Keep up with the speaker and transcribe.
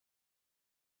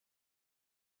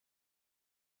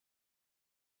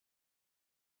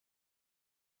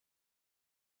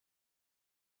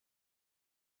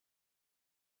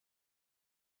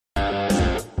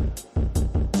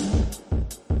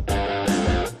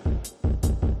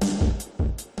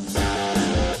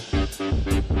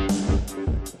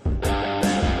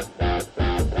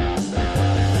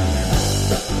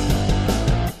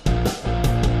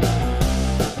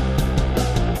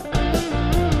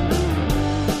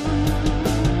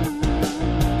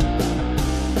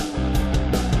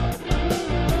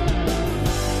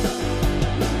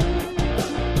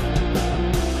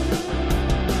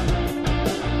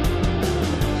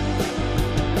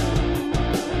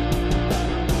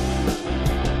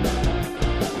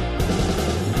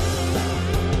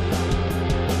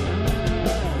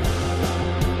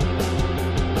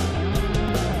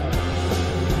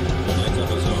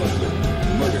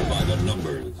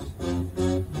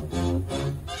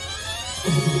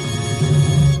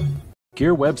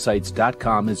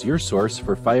GearWebsites.com is your source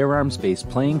for firearms-based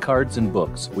playing cards and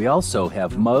books. We also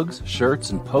have mugs, shirts,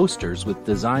 and posters with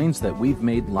designs that we've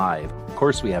made live. Of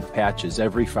course, we have patches.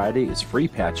 Every Friday is Free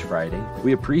Patch Friday.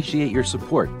 We appreciate your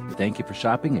support. Thank you for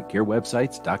shopping at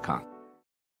GearWebsites.com.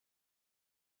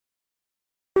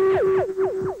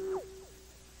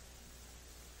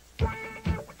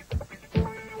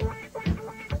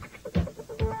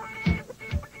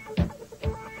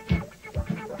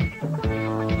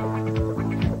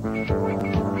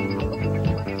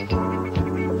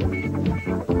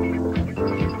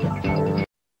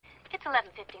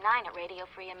 At Radio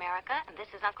Free America, and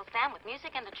this is Uncle Sam with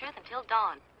music and the truth until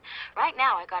dawn. Right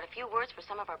now, I got a few words for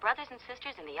some of our brothers and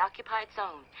sisters in the occupied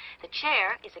zone. The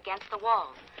chair is against the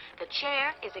wall. The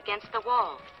chair is against the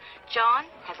wall. John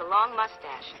has a long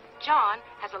mustache. John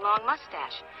has a long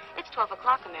mustache. It's 12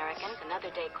 o'clock, Americans,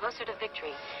 another day closer to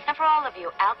victory. And for all of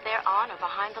you out there on or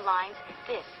behind the lines,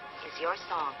 this is your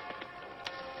song.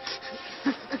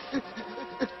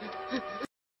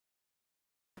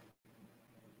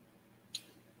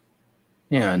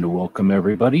 And welcome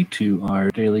everybody to our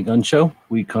Daily Gun Show.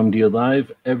 We come to you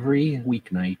live every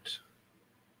weeknight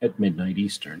at midnight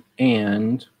Eastern,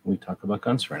 and we talk about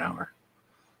guns for an hour.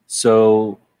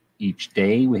 So each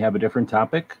day we have a different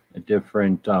topic, a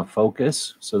different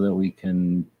focus, so that we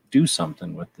can do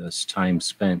something with this time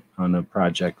spent on a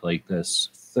project like this.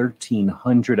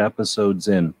 1,300 episodes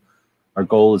in. Our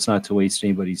goal is not to waste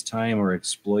anybody's time or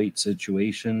exploit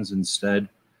situations, instead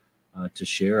to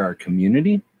share our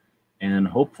community and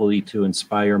hopefully to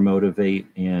inspire, motivate,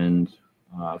 and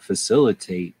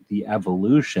facilitate the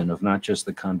evolution of not just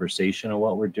the conversation of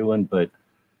what we're doing, but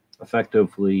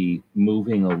effectively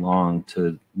moving along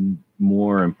to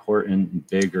more important,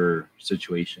 bigger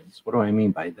situations. What do I mean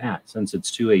by that? Since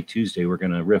it's 2A Tuesday, we're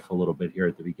going to riff a little bit here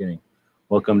at the beginning.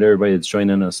 Welcome to everybody that's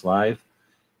joining us live.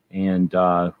 And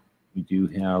we do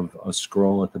have a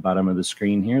scroll at the bottom of the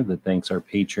screen here that thanks our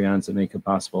Patreons that make it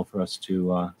possible for us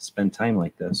to spend time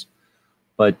like this.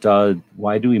 But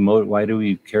why do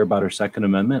we care about our Second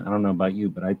Amendment? I don't know about you,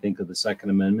 but I think of the Second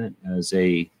Amendment as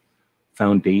a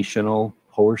foundational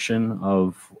portion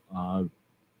of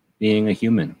being a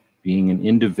human, being an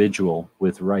individual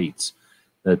with rights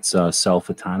that's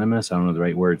self-autonomous. I don't know the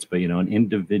right words, but an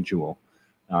individual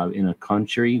in a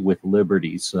country with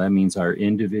liberties. So that means our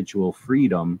individual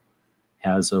freedom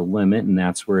has a limit, and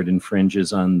that's where it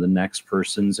infringes on the next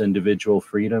person's individual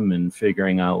freedom, and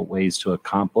figuring out ways to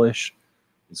accomplish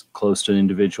as close to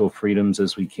individual freedoms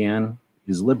as we can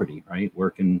is liberty, right?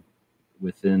 Working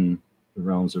within the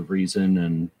realms of reason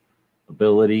and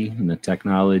ability and the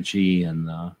technology and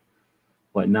the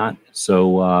whatnot.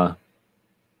 So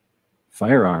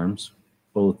firearms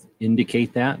both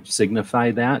indicate that,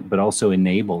 signify that, but also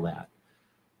enable that.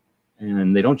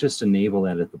 And they don't just enable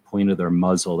that at the point of their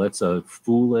muzzle. That's a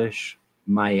foolish,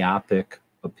 myopic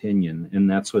opinion, and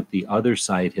that's what the other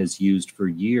side has used for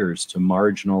years to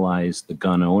marginalize the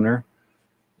gun owner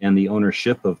and the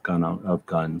ownership of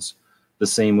guns, the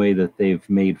same way that they've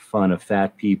made fun of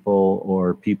fat people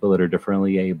or people that are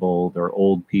differently abled or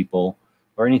old people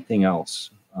or anything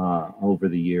else over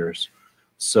the years.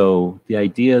 So the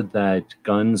idea that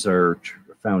guns are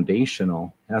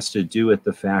foundational has to do with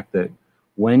the fact that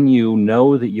when you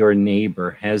know that your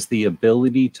neighbor has the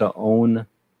ability to own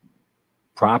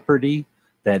property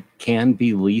that can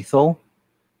be lethal,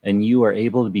 and you are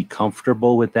able to be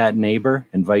comfortable with that neighbor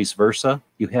and vice versa,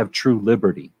 you have true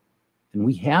liberty. And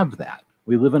we have that.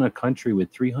 We live in a country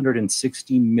with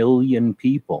 360 million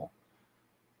people.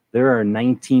 There are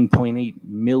 19.8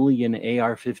 million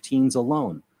AR-15s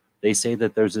alone. They say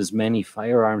that there's as many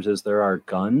firearms as there are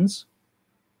guns.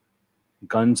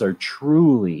 Guns are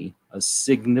truly they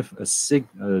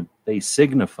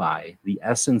signify the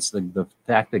essence, the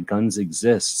fact that guns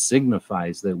exist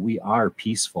signifies that we are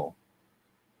peaceful,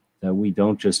 that we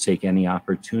don't just take any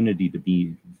opportunity to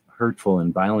be hurtful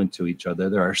and violent to each other.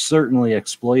 There are certainly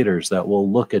exploiters that will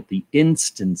look at the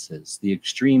instances, the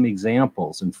extreme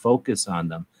examples, and focus on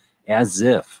them as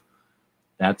if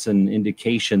that's an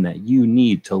indication that you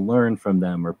need to learn from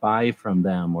them or buy from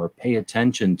them or pay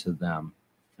attention to them.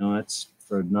 That's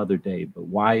for another day. But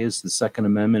why is the Second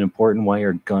Amendment important? Why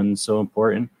are guns so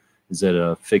important? Is it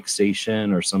a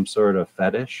fixation or some sort of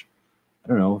fetish? I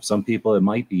don't know. Some people it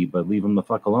might be, but leave them the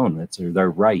fuck alone. That's their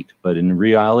right. But in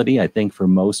reality, I think for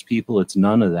most people, it's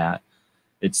none of that.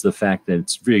 It's the fact that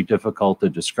it's very difficult to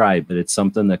describe, but it's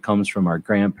something that comes from our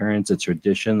grandparents, a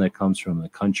tradition that comes from the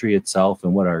country itself,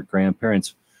 and what our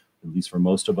grandparents, at least for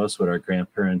most of us, what our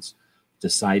grandparents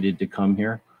decided to come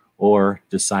here or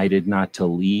decided not to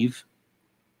leave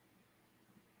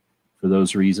for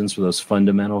those reasons, for those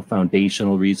fundamental,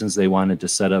 foundational reasons. They wanted to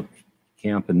set up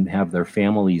camp and have their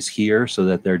families here so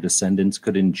that their descendants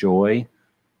could enjoy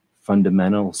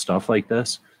fundamental stuff like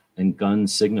this. And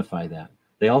guns signify that.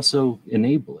 They also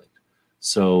enable it.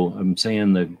 So I'm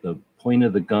saying the point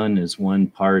of the gun is one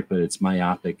part, but it's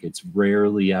myopic. It's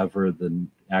rarely ever the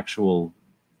actual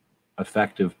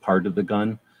effective part of the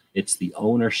gun. It's the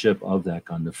ownership of that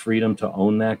gun, the freedom to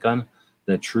own that gun,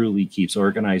 that truly keeps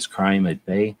organized crime at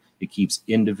bay. It keeps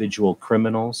individual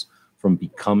criminals from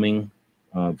becoming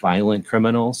violent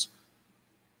criminals.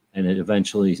 And it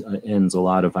eventually ends a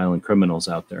lot of violent criminals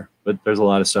out there. But there's a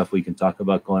lot of stuff we can talk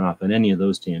about going off on any of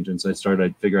those tangents. I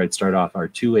figure I'd start off our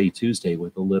 2A Tuesday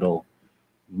with a little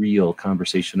real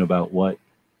conversation about what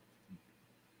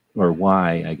or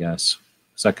why, I guess,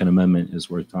 Second Amendment is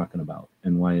worth talking about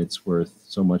and why it's worth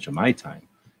so much of my time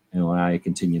and why I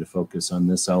continue to focus on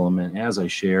this element as I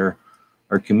share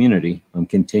our community. I'm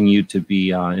continued to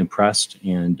be impressed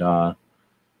and I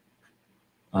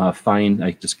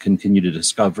just continue to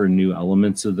discover new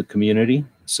elements of the community.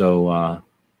 So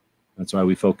that's why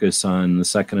we focus on the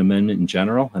Second Amendment in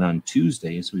general. And on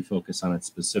Tuesdays, we focus on it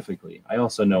specifically. I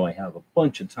also know I have a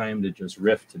bunch of time to just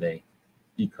riff today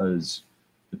because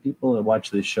the people that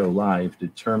watch this show live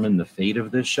determine the fate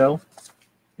of this show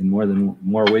in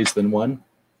more ways than one.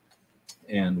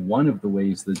 And one of the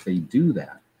ways that they do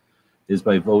that is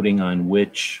by voting on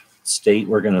which state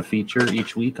we're going to feature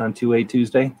each week on 2A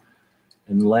Tuesday.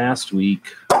 And last week,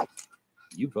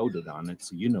 you voted on it,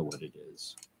 so you know what it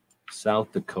is.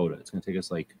 South Dakota. It's going to take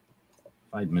us like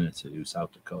 5 minutes to do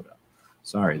South Dakota.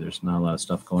 Sorry, there's not a lot of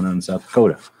stuff going on in South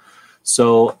Dakota.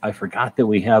 So I forgot that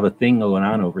we have a thing going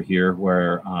on over here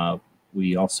where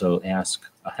we also ask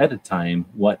ahead of time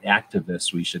what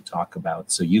activists we should talk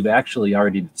about. So you've actually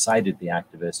already decided the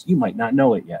activist. You might not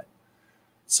know it yet.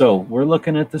 So we're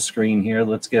looking at the screen here.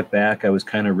 Let's get back. I was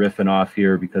kind of riffing off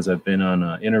here because I've been on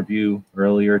an interview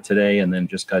earlier today and then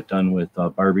just got done with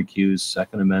Barbecue's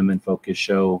Second Amendment focus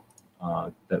show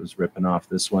that was ripping off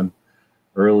this one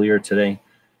earlier today.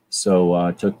 So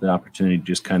I took the opportunity to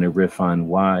just kind of riff on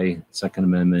why Second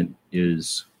Amendment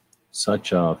is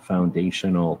such a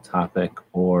foundational topic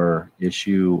or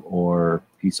issue or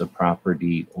piece of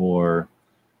property or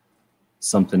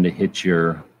something to hit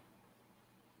your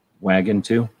wagon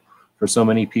to for so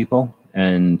many people.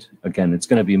 And again, it's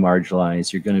going to be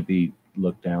marginalized. You're going to be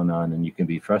looked down on and you can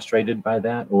be frustrated by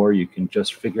that, or you can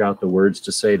just figure out the words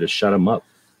to say to shut them up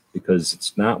because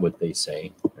it's not what they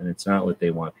say and it's not what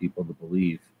they want people to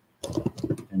believe.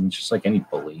 And it's just like any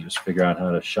bully, you just figure out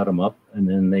how to shut them up and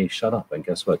then they shut up. And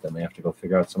guess what? Then they have to go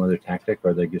figure out some other tactic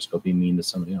or they just go be mean to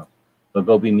somebody else. They'll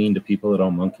go be mean to people that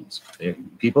own monkeys.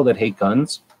 People that hate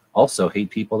guns also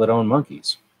hate people that own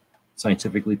monkeys.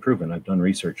 Scientifically proven. I've done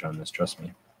research on this, trust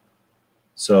me.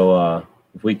 So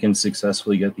if we can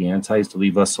successfully get the antis to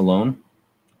leave us alone,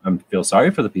 I feel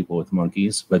sorry for the people with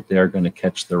monkeys, but they're going to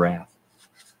catch the wrath.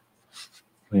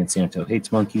 Monsanto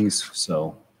hates monkeys,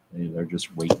 so they're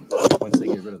just waiting. Once they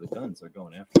get rid of the guns, they're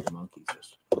going after your monkeys.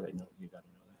 You got to know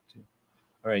that too.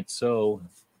 All right, so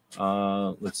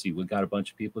let's see. We got a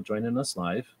bunch of people joining us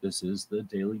live. This is the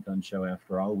Daily Gun Show.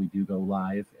 After all, we do go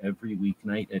live every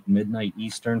weeknight at midnight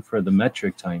Eastern for the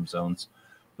metric time zones.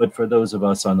 But for those of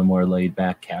us on the more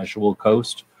laid-back, casual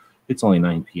coast, it's only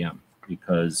 9 p.m.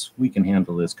 because we can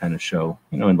handle this kind of show,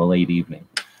 in the late evening.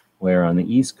 Where on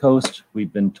the East Coast,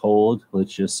 we've been told,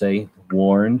 let's just say,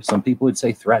 warned, some people would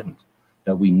say threatened,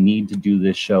 that we need to do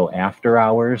this show after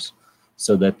hours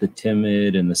so that the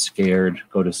timid and the scared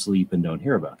go to sleep and don't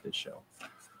hear about this show.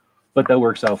 But that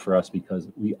works out for us because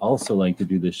we also like to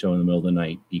do this show in the middle of the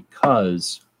night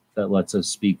because that lets us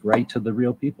speak right to the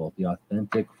real people, the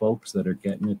authentic folks that are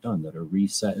getting it done, that are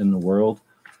resetting the world,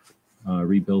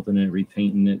 rebuilding it,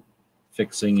 repainting it,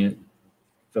 fixing it,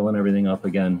 filling everything up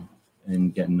again,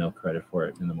 and getting no credit for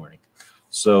it in the morning.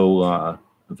 So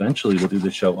eventually we'll do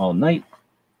the show all night.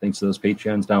 Thanks to those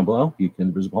Patreons down below.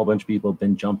 There's a whole bunch of people have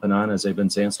been jumping on as they've been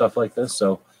saying stuff like this.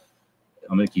 So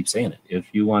I'm going to keep saying it. If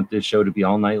you want this show to be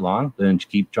all night long, then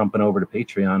keep jumping over to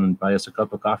Patreon and buy us a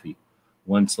cup of coffee.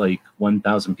 Once like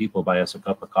 1,000 people buy us a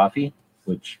cup of coffee,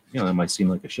 which, that might seem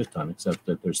like a shit ton, except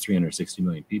that there's 360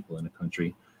 million people in the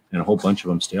country and a whole bunch of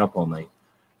them stay up all night.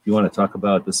 If you want to talk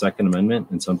about the Second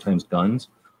Amendment and sometimes guns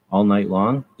all night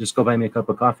long, just go buy me a cup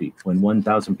of coffee. When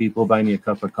 1,000 people buy me a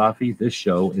cup of coffee, this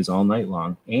show is all night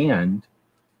long. And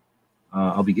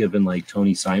I'll be giving like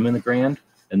Tony Simon a grand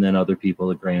and then other people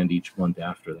a grand each month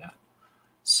after that.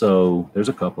 So there's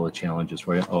a couple of challenges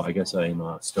for you. Oh, I guess I'm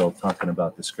still talking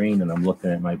about the screen and I'm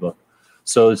looking at my book.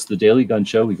 So it's the Daily Gun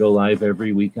Show. We go live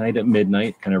every weeknight at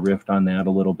midnight, kind of riffed on that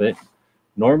a little bit.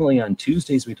 Normally on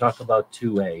Tuesdays, we talk about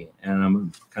 2A, and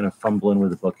I'm kind of fumbling with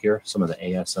the book here. Some of the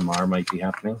ASMR might be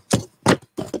happening.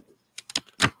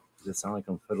 Does it sound like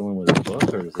I'm fiddling with a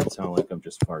book, or does it sound like I'm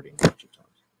just farting a bunch of times?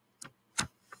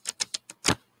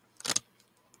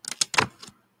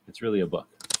 It's really a book.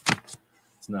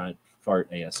 It's not fart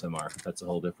ASMR. That's a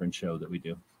whole different show that we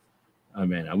do. I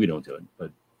mean, we don't do it,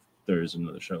 but there's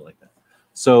another show like that.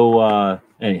 So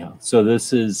anyhow, so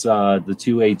this is the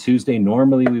 2A Tuesday.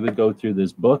 Normally we would go through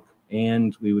this book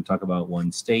and we would talk about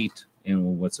one state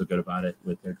and what's so good about it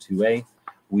with their 2A.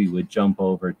 We would jump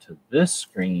over to this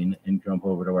screen and jump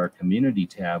over to our community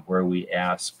tab where we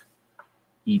ask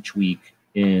each week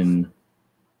in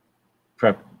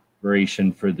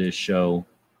preparation for this show,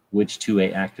 which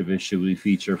 2A activist should we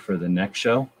feature for the next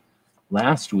show.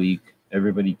 Last week,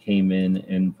 everybody came in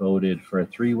and voted for a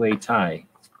 3-way tie.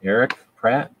 Eric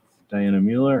Pratt, Diana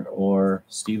Mueller, or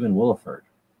Stephen Williford.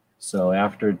 So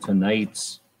after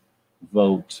tonight's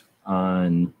vote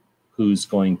on who's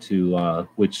going to,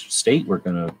 which state we're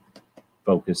going to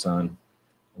focus on,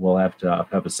 we'll have to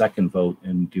have a second vote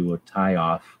and do a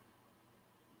tie-off.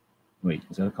 Wait,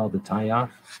 is that called the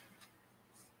tie-off?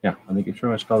 Yeah, I think it's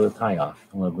pretty much called a tie-off.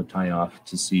 We'll have a tie-off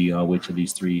to see which of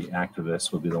these 3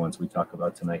 activists will be the ones we talk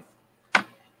about tonight.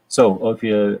 So if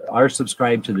you are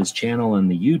subscribed to this channel on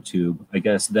the YouTube, I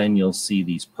guess then you'll see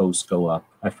these posts go up.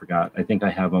 I forgot. I think I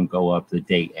have them go up the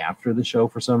day after the show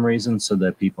for some reason so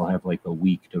that people have like a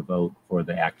week to vote for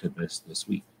the activists this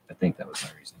week. I think that was my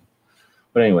reasoning.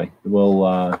 But anyway,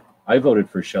 well, I voted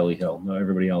for Shelley Hill. No,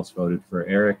 everybody else voted for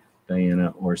Eric,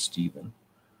 Diana, or Stephen.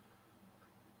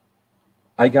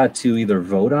 I got to either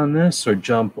vote on this or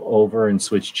jump over and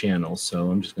switch channels. So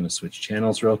I'm just going to switch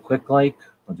channels real quick like.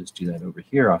 I'll just do that over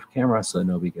here off camera so that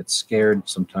nobody gets scared.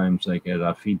 Sometimes I get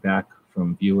feedback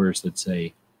from viewers that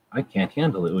say, I can't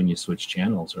handle it when you switch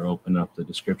channels or open up the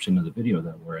description of the video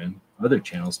that we're in. Other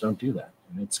channels don't do that,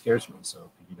 and it scares me, so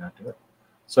could you not do it?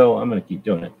 So I'm going to keep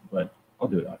doing it, but I'll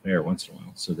do it off air once in a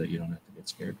while so that you don't have to get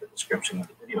scared of the description of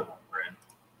the video that we're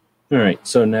in. All right,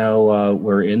 so now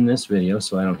we're in this video,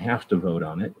 so I don't have to vote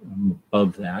on it. I'm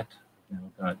above that. Now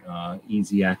I've got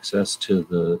easy access to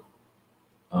the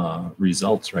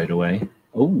results right away.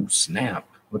 Oh, snap.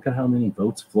 Look at how many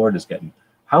votes Florida's getting.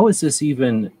 How is this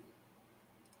even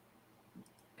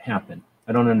happen?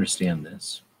 I don't understand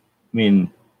this. I mean,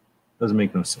 it doesn't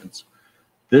make no sense.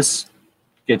 This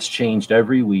gets changed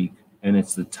every week, and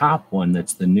it's the top one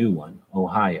that's the new one,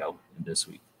 Ohio, this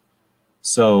week.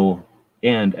 So,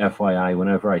 and FYI,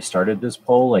 whenever I started this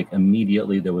poll, like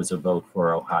immediately there was a vote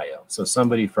for Ohio. So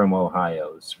somebody from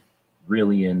Ohio is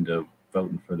really into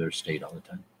voting for their state all the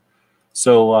time.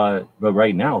 So, but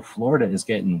right now, Florida is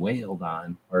getting wailed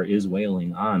on, or is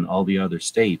wailing on all the other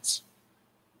states.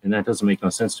 And that doesn't make no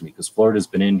sense to me because Florida's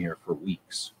been in here for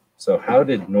weeks. So how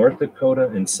did North Dakota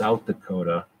and South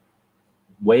Dakota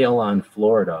wail on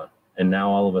Florida, and now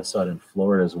all of a sudden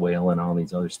Florida's wailing on all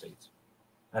these other states?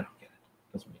 I don't get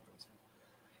it. Doesn't make no sense.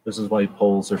 This is why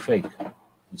polls are fake.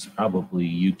 It's probably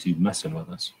YouTube messing with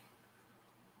us.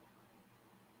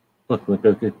 Look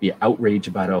at the outrage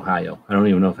about Ohio. I don't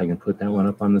even know if I can put that one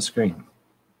up on the screen.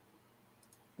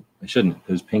 I shouldn't,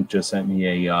 because Pink just sent me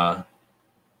a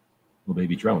little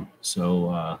baby drone.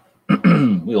 So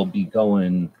we'll be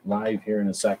going live here in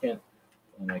a second,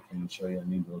 and I can show you a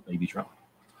new little baby drone.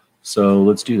 So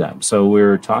let's do that. So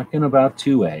we're talking about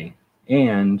 2A,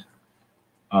 and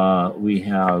we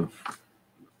have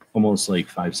almost like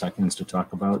 5 seconds to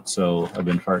talk about. So I've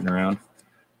been farting around.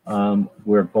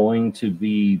 We're going to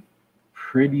be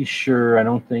pretty sure, I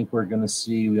don't think we're going to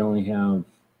see, we only have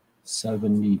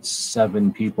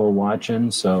 77 people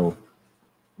watching, so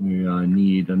we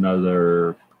need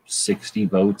another 60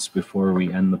 votes before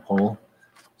we end the poll.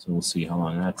 So we'll see how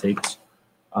long that takes.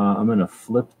 I'm going to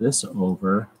flip this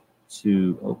over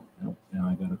to, oh, no, now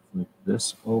I got to flip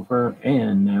this over,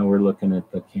 and now we're looking at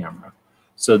the camera.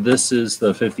 So this is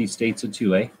the 50 States of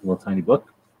 2A, a little tiny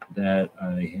book that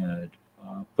I had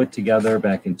put together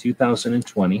back in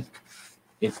 2020.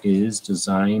 It is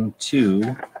designed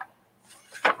to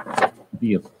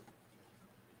be a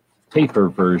paper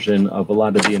version of a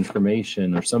lot of the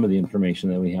information, or some of the information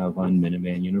that we have on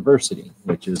Minuteman University,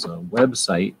 which is a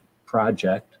website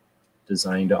project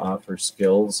designed to offer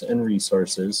skills and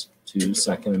resources to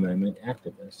Second Amendment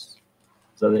activists.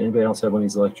 So does anybody else have one of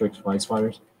these electric fly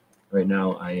swatters? Right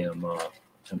now I am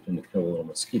attempting to kill a little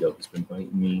mosquito who's been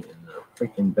biting me in the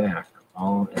freaking back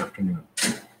all afternoon.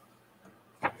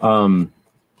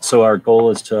 So our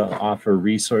goal is to offer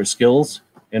skills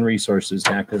and resources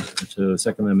to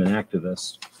Second Amendment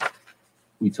activists.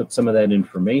 We took some of that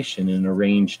information and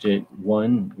arranged it.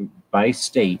 One, by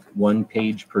state, 1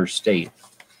 page per state.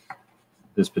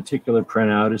 This particular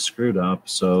printout is screwed up,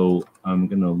 so I'm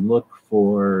going to look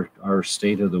for our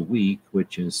state of the week,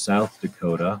 which is South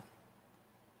Dakota.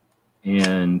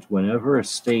 And whenever a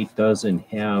state doesn't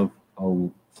have a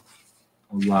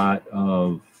lot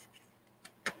of,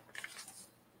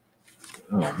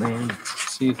 oh man,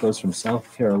 see, it goes from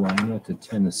South Carolina to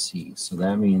Tennessee. So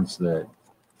that means that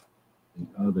the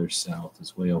other South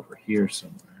is way over here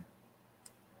somewhere.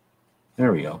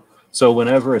 There we go. So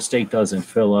whenever a state doesn't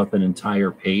fill up an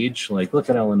entire page, like look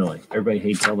at Illinois. Everybody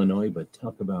hates Illinois, but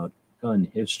talk about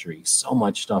gun history. So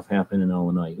much stuff happened in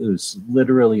Illinois. It was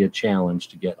literally a challenge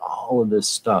to get all of this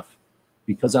stuff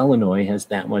because Illinois has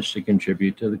that much to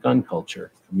contribute to the gun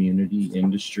culture, community,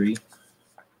 industry,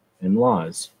 and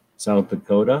laws. South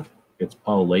Dakota gets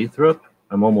Paul Lathrop.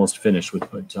 I'm almost finished with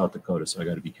South Dakota, so I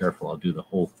got to be careful. I'll do the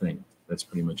whole thing. That's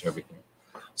pretty much everything.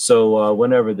 So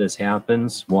whenever this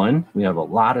happens, one, we have a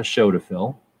lot of show to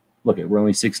fill. Look, we're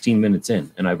only 16 minutes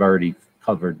in, and I've already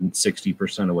covered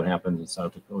 60% of what happens in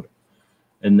South Dakota.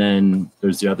 And then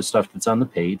there's the other stuff that's on the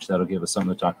page. That'll give us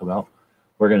something to talk about.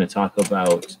 We're going to talk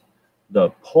about the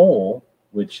poll,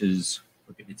 which is,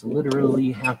 look, it's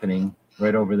literally happening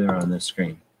right over there on this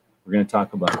screen. We're going to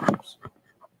talk about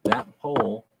that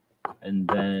poll, and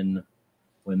then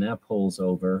when that poll's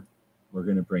over, we're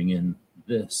going to bring in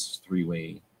this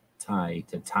 3-way tie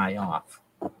to tie off.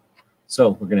 So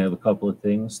we're going to have a couple of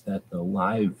things that the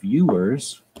live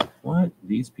viewers,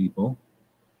 these people,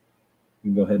 you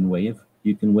can go ahead and wave.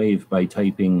 You can wave by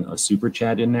typing a super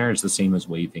chat in there. It's the same as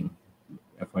waving,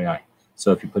 FYI.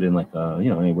 So if you put in like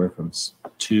anywhere from $2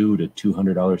 to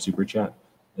 $200 super chat,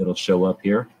 it'll show up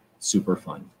here. Super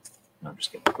fun. No, I'm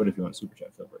just kidding. But if you want super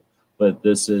chat, feel free. But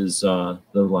this is the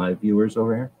live viewers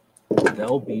over here.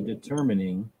 They'll be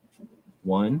determining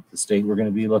one, the state we're going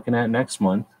to be looking at next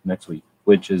week,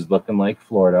 which is looking like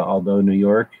Florida, although New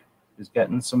York is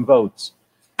getting some votes.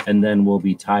 And then we'll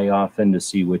be tie off in to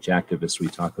see which activists we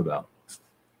talk about.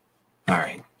 All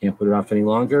right, can't put it off any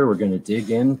longer. We're going to dig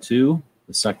into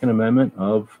the Second Amendment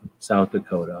of South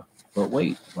Dakota. But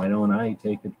wait, why don't I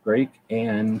take a break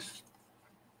and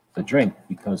a drink?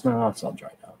 Because my mouth's all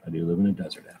dried out. I do live in a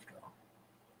desert after all.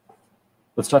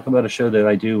 Let's talk about a show that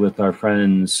I do with our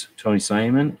friends Tony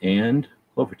Simon and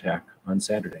Clovertac on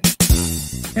Saturday.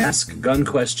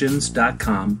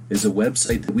 AskGunQuestions.com is a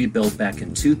website that we built back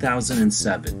in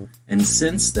 2007. And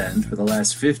since then, for the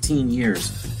last 15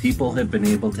 years, people have been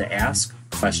able to ask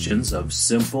questions of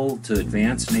simple to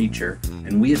advanced nature,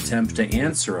 and we attempt to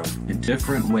answer them in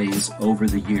different ways over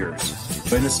the years.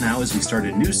 Join us now as we start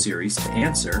a new series to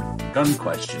answer gun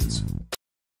questions.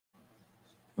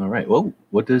 All right. Whoa,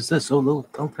 what is this? Oh, little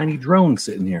tiny drone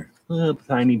sitting here. Little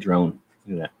tiny drone.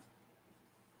 Look at that.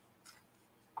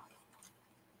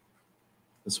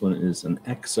 This one is an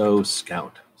XO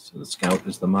Scout. So the Scout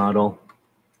is the model.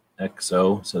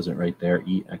 XO says it right there.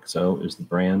 EXO is the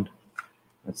brand.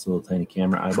 That's the little tiny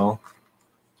camera eyeball.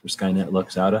 That's where Skynet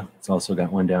looks out of. It's also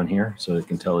got one down here, so it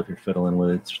can tell if you're fiddling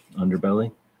with its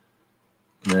underbelly.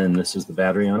 And then this is the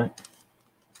battery on it.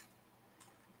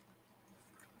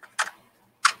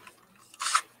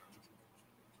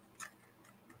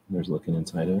 There's looking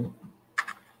inside of it.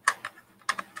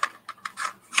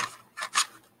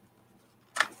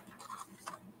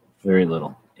 Very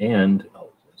little. And,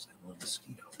 oh, there's that one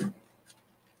mosquito.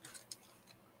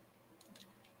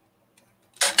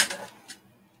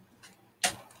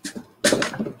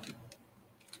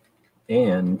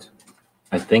 And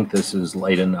I think this is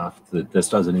light enough that this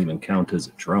doesn't even count as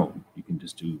a drone. You can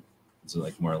just do, it's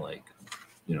like more like,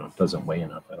 it doesn't weigh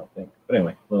enough, I don't think. But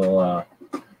anyway, well,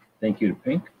 thank you to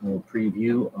Pink. A little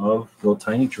preview of Little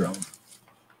Tiny Drone.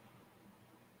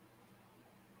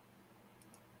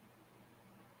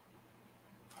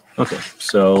 Okay,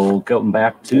 so going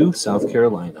back to South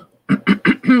Carolina.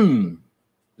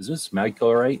 Is this mic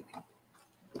all right?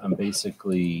 I'm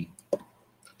basically...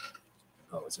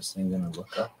 Oh, is this thing going to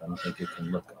look up? I don't think it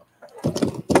can look up.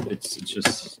 It's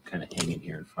just kind of hanging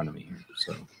here in front of me here.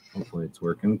 So hopefully it's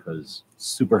working because it's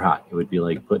super hot. It would be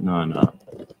like putting on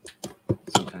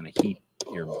some kind of heat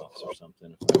earmuffs or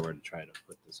something if I were to try to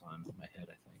put this on my head,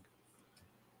 I think.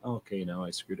 Okay, now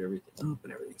I screwed everything up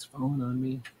and everything's falling on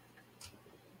me.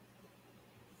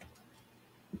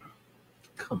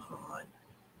 Come on.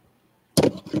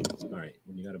 All right,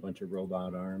 when you got a bunch of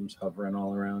robot arms hovering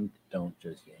all around, don't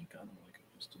just yank on them like I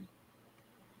just did.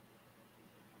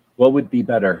 What would be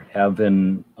better,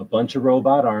 having a bunch of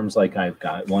robot arms like I've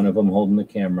got, one of them holding the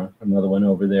camera, another one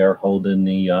over there holding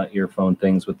the earphone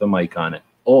things with the mic on it?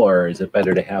 Or is it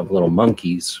better to have little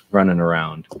monkeys running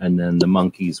around and then the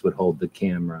monkeys would hold the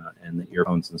camera and the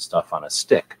earphones and stuff on a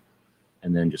stick?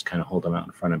 and then just kind of hold them out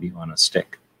in front of you on a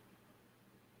stick.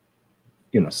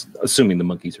 You know, assuming the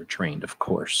monkeys are trained, of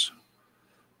course.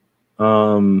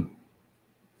 All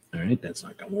right, that's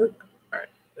not going to work. All right,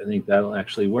 I think that'll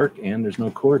actually work, and there's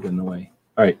no cord in the way.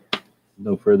 All right,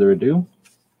 no further ado,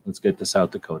 let's get to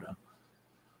South Dakota.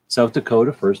 South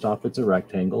Dakota, first off, it's a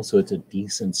rectangle, so it's a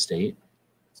decent state.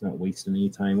 It's not wasting any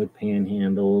time with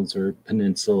panhandles or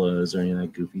peninsulas or any of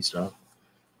that goofy stuff.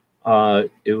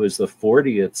 It was the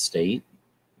 40th state.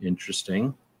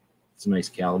 Interesting. It's a nice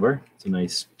caliber. It's a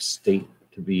nice state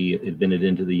to be admitted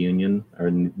into the Union, or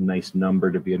a nice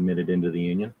number to be admitted into the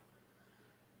Union.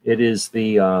 It is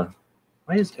the,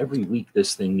 why does every week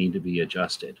this thing need to be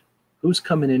adjusted? Who's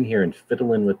coming in here and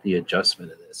fiddling with the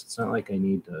adjustment of this? It's not like I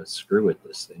need to screw with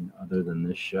this thing other than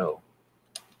this show.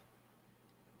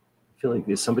 I feel like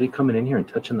there's somebody coming in here and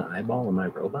touching the eyeball of my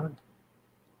robot.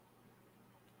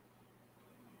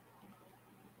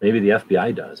 Maybe the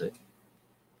FBI does it.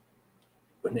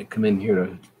 Wouldn't it come in here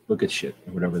to look at shit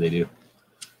or whatever they do?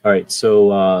 All right,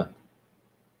 so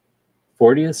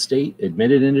 40th state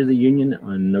admitted into the Union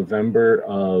on November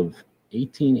of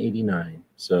 1889.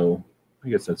 So I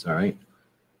guess that's all right.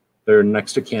 They're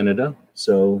next to Canada,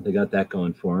 so they got that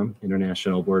going for them.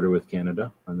 International border with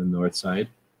Canada on the north side.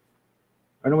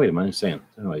 Oh, no, wait, am I saying?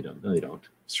 No, I don't. No, they don't.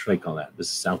 Strike all that. This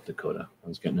is South Dakota. I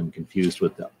was getting them confused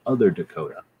with the other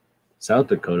Dakota. South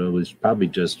Dakota was probably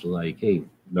just like, hey,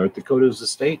 North Dakota is a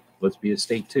state. Let's be a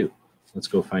state too. Let's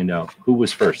go find out who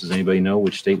was first. Does anybody know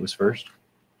which state was first?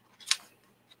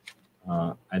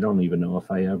 I don't even know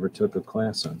if I ever took a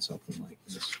class on something like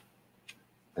this.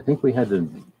 I think we had to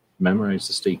memorize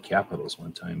the state capitals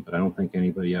one time, but I don't think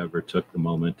anybody ever took the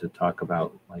moment to talk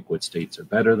about like what states are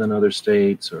better than other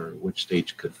states or which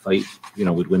states could fight, you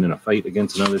know, would win in a fight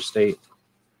against another state.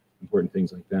 Important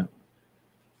things like that.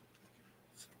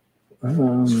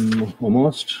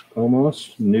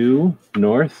 Almost new.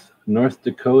 North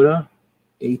Dakota,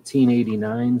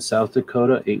 1889. South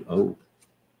Dakota,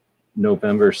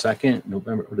 November 2nd.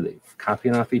 November, what are they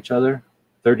copying off each other?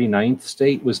 39th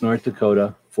state was North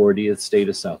Dakota, 40th state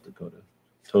of South Dakota.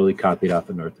 Totally copied off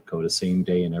of North Dakota, same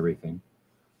day and everything.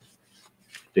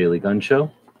 Daily Gun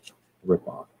Show, rip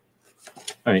off.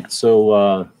 All right,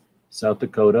 so South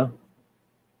Dakota,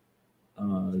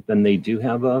 then they do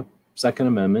have a Second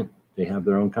Amendment. They have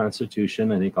their own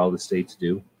constitution. I think all the states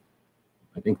do.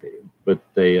 I think they do. But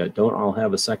they don't all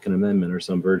have a Second Amendment or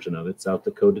some version of it. South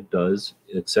Dakota does,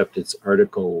 except it's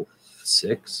Article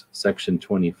 6, Section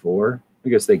 24. I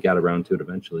guess they got around to it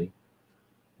eventually.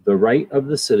 The right of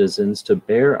the citizens to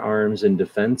bear arms in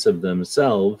defense of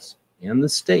themselves and the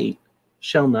state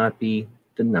shall not be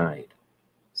denied.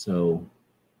 So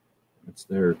that's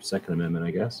their Second Amendment,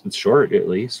 I guess. It's short, at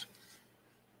least.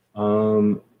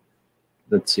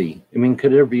 Let's see. I mean,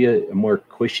 could there be a more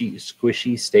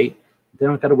squishy state? They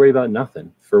don't got to worry about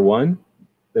nothing. For one,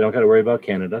 they don't got to worry about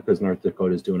Canada because North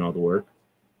Dakota is doing all the work.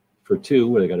 For two,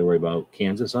 what, they got to worry about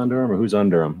Kansas under them, or who's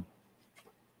under them?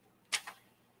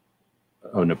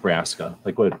 Oh, Nebraska.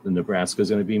 Like what? Nebraska is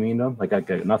going to be mean to them? Like I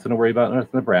got nothing to worry about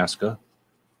with Nebraska.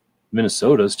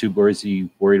 Minnesota's too busy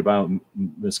worried about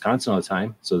Wisconsin all the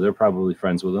time, so they're probably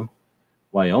friends with them.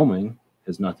 Wyoming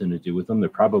has nothing to do with them. They're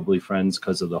probably friends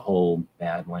because of the whole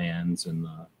Badlands and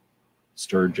the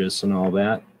Sturgis and all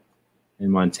that. In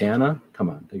Montana, come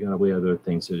on, they got way other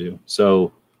things to do.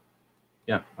 So,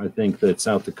 yeah, I think that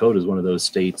South Dakota is one of those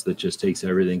states that just takes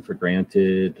everything for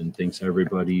granted and thinks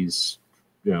everybody's,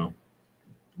 you know,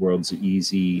 world's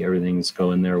easy, everything's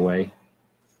going their way.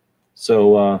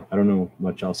 So I don't know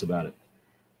much else about it.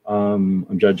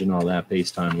 I'm judging all that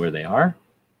based on where they are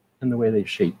and the way their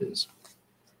shape is.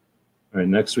 All right,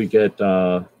 next we get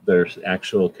their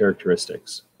actual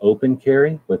characteristics. Open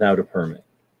carry without a permit.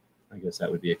 I guess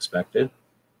that would be expected.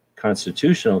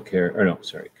 Concealed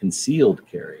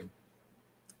carry.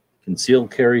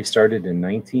 Concealed carry started in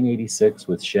 1986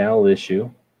 with shall issue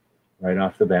right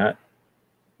off the bat.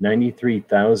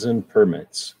 93,000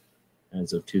 permits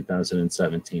as of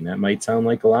 2017. That might sound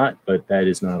like a lot, but that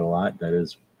is not a lot. That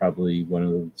is probably one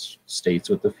of those states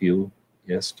with the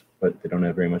fewest, but they don't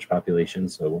have very much population,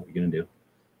 so what are we going to do?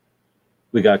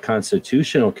 We got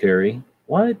constitutional carry.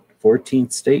 What?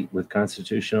 14th state with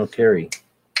constitutional carry.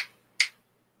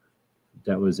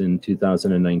 That was in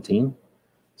 2019.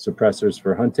 Suppressors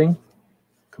for hunting.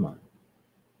 Come on.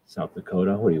 South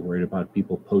Dakota. What are you worried about?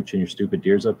 People poaching your stupid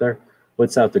deers up there?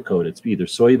 What's South Dakota? It's either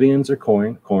soybeans or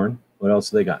corn. What else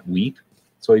do they got? Wheat,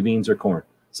 soybeans, or corn.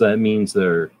 So that means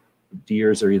their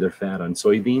deers are either fat on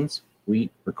soybeans,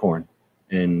 wheat, or corn.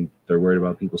 And they're worried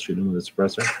about people shooting with a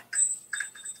suppressor.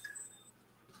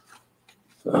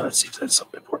 Let's see if that's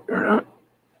something important or not.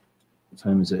 What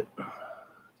time is it?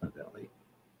 Not that late.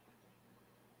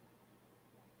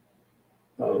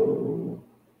 Oh.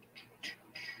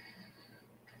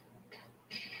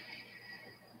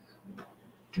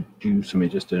 Somebody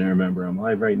just didn't remember I'm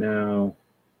live right now.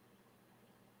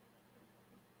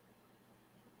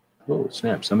 Oh,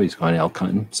 snap. Somebody's going elk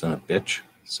hunting. Son of a bitch.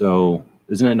 So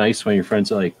isn't it nice when your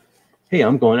friends are like, hey,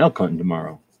 I'm going elk hunting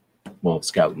tomorrow. Well,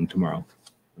 scouting tomorrow.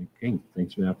 Like, hey,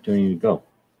 thanks for the opportunity to go.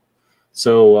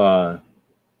 So I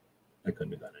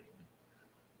couldn't do that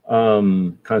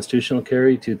anyway. Constitutional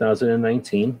carry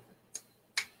 2019.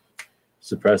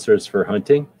 Suppressors for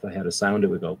hunting. If I had a sound, it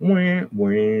would go wah,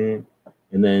 wah.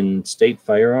 And then state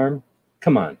firearm.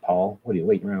 Come on, Paul. What are you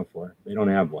waiting around for? They don't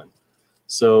have one.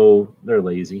 So they're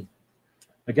lazy.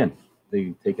 Again,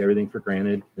 they take everything for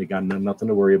granted. They got nothing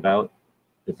to worry about.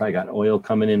 They probably got oil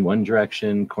coming in one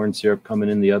direction, corn syrup coming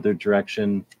in the other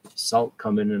direction, salt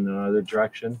coming in another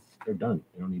direction. They're done.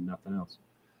 They don't need nothing else.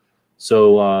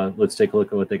 So let's take a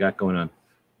look at what they got going on.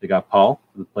 They got Paul,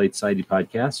 the Polite Society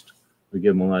podcast. We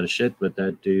give him a lot of shit, but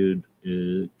that dude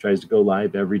tries to go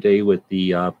live every day with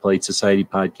the Polite Society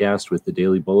podcast, with the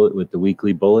Daily Bullet, with the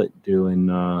Weekly Bullet, doing,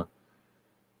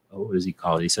 what does he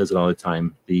call it? He says it all the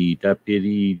time. The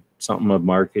deputy something of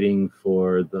marketing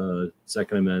for the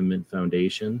Second Amendment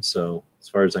Foundation. So as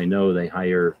far as I know, they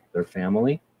hire their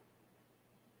family,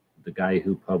 the guy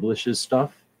who publishes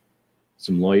stuff,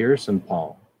 some lawyers, and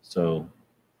Paul. So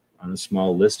on a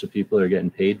small list of people that are getting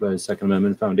paid by the Second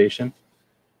Amendment Foundation.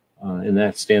 And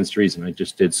that stands to reason. I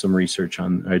just did some research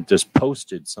I just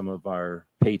posted some of our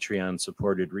Patreon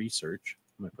supported research.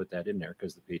 I'm going to put that in there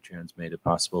because the Patreon's made it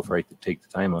possible for I to take the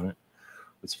time on it.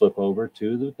 Let's flip over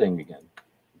to the thing again.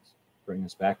 Let's bring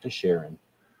us back to Sharon.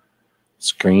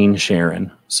 Screen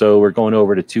Sharon. So we're going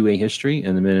over to 2A history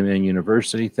and the Minuteman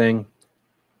University thing.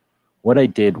 What I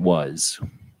did was,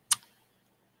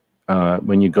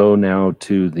 when you go now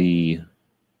to the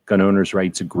Gun Owners'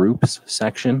 Rights Groups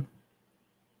section,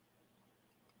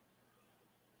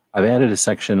 I've added a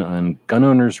section on gun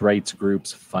owners' rights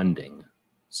groups funding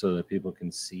so that people can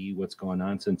see what's going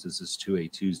on. Since this is 2A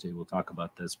Tuesday, we'll talk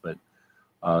about this but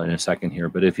in a second here.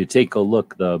 But if you take a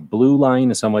look, the blue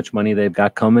line is how much money they've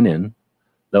got coming in.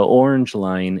 The orange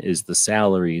line is the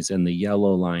salaries, and the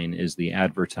yellow line is the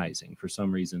advertising. For some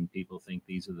reason, people think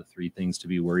these are the three things to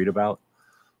be worried about.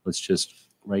 Let's just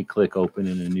right-click, open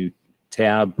in a new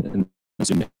tab, and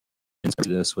zoom into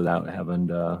this without having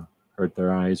to hurt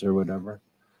their eyes or whatever.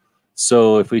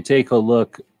 So if we take a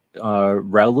look,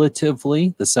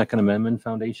 relatively, the Second Amendment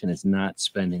Foundation is not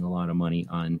spending a lot of money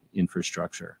on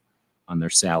infrastructure, on their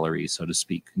salaries, so to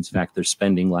speak. In fact, they're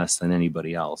spending less than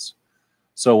anybody else.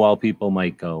 So while people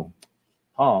might go,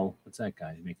 Paul, what's that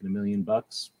guy making $1 million? I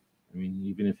mean,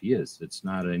 even if he is, it's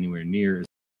not anywhere near.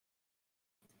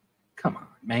 Come on,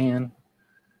 man.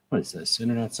 What is this?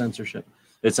 Internet censorship?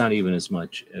 It's not even as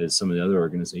much as some of the other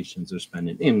organizations are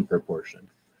spending in proportion.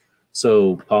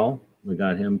 So Paul, we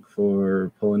got him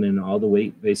for pulling in all the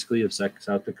weight, basically, of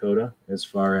South Dakota as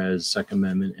far as Second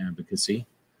Amendment advocacy.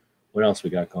 What else we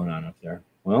got going on up there?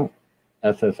 Well,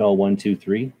 FFL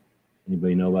 123.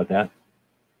 Anybody know about that?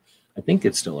 I think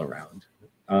it's still around.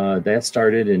 That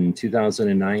started in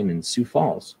 2009 in Sioux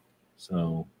Falls.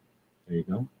 So there you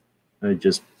go. I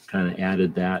just kind of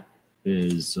added that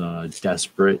is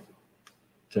desperate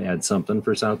to add something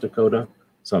for South Dakota.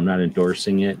 So I'm not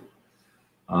endorsing it.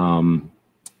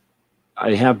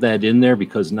 I have that in there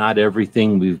because not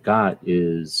everything we've got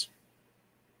is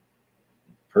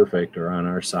perfect or on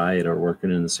our side or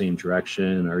working in the same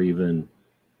direction or even,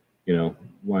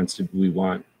 we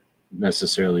want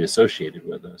necessarily associated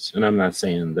with us. And I'm not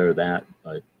saying they're that,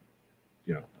 but,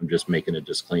 I'm just making a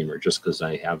disclaimer. Just because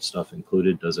I have stuff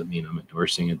included doesn't mean I'm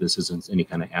endorsing it. This isn't any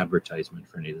kind of advertisement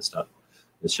for any of the stuff.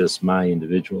 It's just my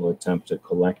individual attempt to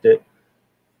collect it.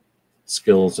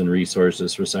 Skills and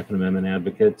resources for Second Amendment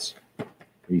advocates.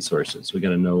 Resources. We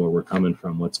got to know where we're coming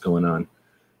from, what's going on.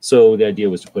 So the idea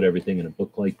was to put everything in a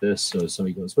book like this. So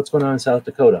somebody goes, what's going on in South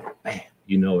Dakota? Bam.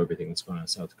 You know everything that's going on in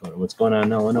South Dakota. What's going on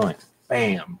in Illinois?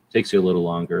 Bam. Takes you a little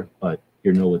longer, but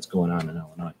you know what's going on in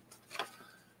Illinois.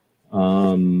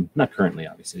 Not currently,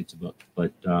 obviously, it's a book,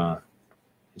 but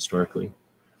historically.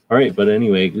 All right, but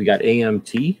anyway, we got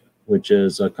AMT, which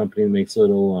is a company that makes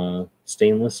little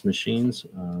stainless machines,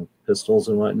 pistols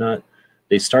and whatnot.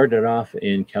 They started off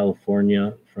in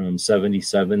California from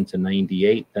 77 to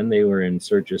 98. Then they were in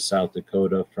Sturgis, South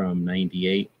Dakota from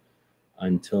 98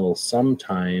 until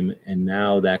sometime. And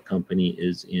now that company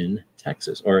is in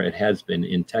Texas, or it has been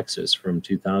in Texas from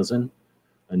 2000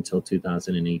 until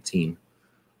 2018.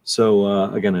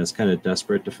 So again, I was kind of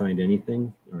desperate to find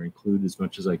anything or include as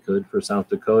much as I could for South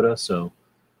Dakota. So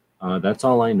That's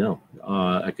all I know.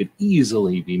 I could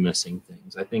easily be missing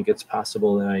things. I think it's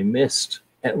possible that I missed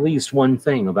at least one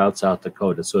thing about South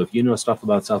Dakota. So if you know stuff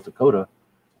about South Dakota,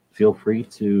 feel free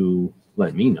to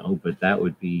let me know. But that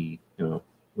would be,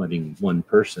 letting one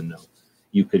person know.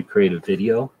 You could create a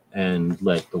video and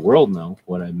let the world know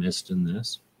what I missed in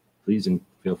this. Please and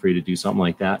feel free to do something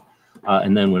like that.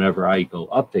 And then whenever I go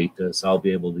update this, I'll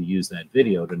be able to use that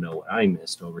video to know what I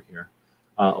missed over here.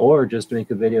 Or just make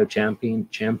a video championing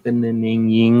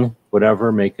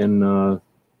whatever, making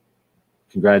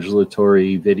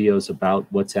congratulatory videos about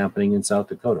what's happening in South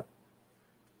Dakota.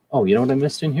 Oh, you know what I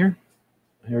missed in here?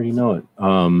 I already know it.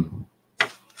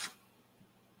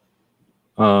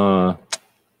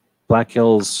 Black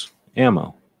Hills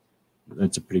Ammo.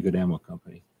 That's a pretty good ammo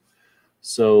company.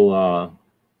 So I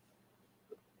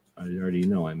already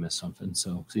know I missed something.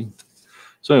 So see.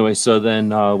 So anyway, so then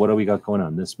what do we got going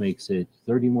on? This makes it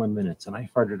 31 minutes, and I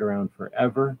farted around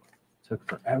forever. Took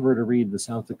forever to read the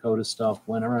South Dakota stuff.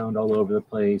 Went around all over the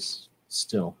place.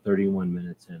 Still 31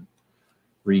 minutes in.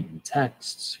 Reading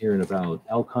texts, hearing about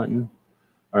elk hunting.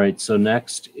 All right, so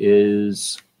next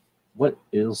is what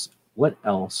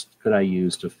else could I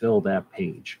use to fill that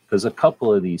page? Because a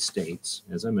couple of these states,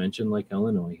 as I mentioned, like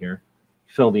Illinois here,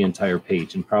 fill the entire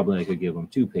page, and probably I could give them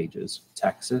 2 pages.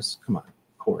 Texas, come on,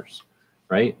 of course.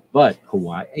 Right? But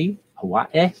Hawaii,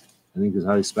 I think is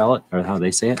how they spell it, or how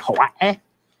they say it, Hawaii.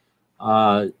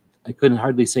 I couldn't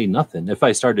hardly say nothing. If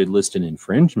I started listing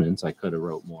infringements, I could have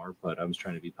wrote more, but I was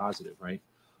trying to be positive, right?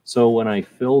 So when I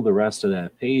fill the rest of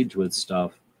that page with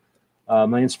stuff,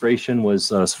 my inspiration was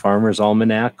Farmer's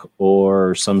Almanac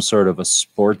or some sort of a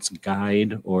sports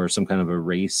guide or some kind of a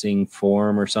racing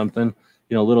form or something,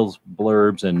 little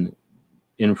blurbs and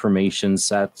information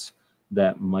sets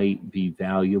that might be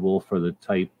valuable for the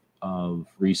type of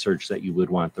research that you would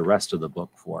want the rest of the book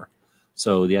for.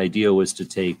 So the idea was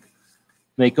to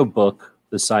make a book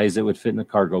the size that would fit in a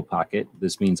cargo pocket.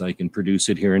 This means I can produce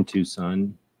it here in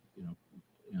Tucson,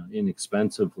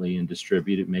 inexpensively and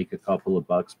distribute it, make a couple of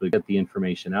bucks, but get the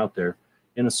information out there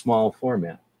in a small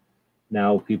format.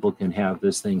 Now people can have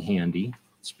this thing handy.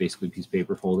 It's basically a piece of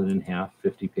paper folded in half,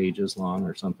 50 pages long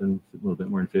or something, a little bit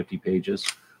more than 50 pages,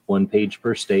 1 page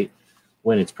per state.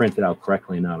 When it's printed out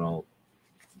correctly, not all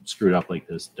screwed up like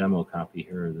this demo copy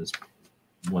here, or this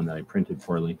one that I printed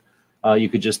poorly, you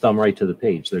could just thumb right to the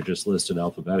page. They're just listed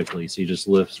alphabetically. So you just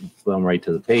thumb right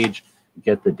to the page,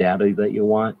 get the data that you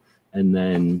want, and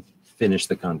then finish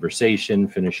the conversation,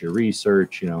 finish your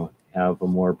research, have a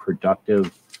more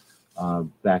productive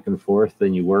back and forth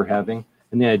than you were having.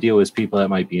 And the idea was people that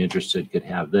might be interested could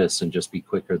have this and just be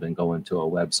quicker than going to a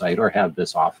website or have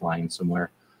this offline somewhere.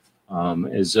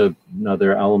 Is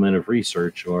another element of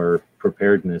research or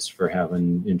preparedness for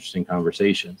having interesting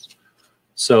conversations.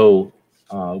 So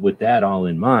with that all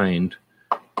in mind,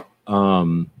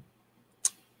 where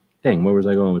was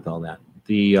I going with all that?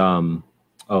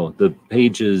 The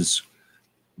pages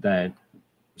that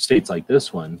states like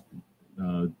this one,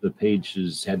 the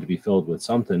pages had to be filled with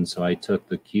something. So I took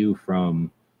the cue from,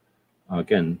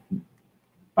 again,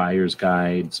 buyer's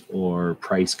guides or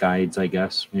price guides, I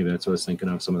guess. Maybe that's what I was thinking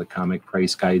of, some of the comic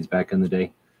price guides back in the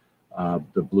day.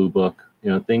 The Blue Book,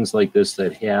 things like this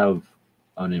that have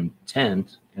an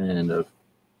intent and a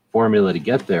formula to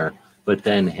get there, but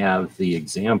then have the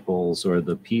examples or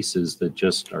the pieces that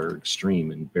just are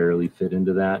extreme and barely fit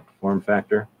into that form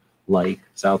factor, like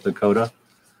South Dakota.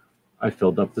 I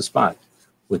filled up the spot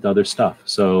with other stuff.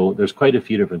 So there's quite a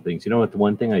few different things. The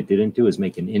one thing I didn't do is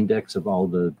make an index of all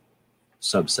the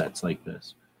subsets like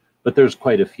this, but there's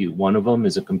quite a few. One of them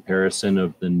is a comparison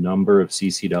of the number of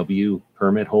CCW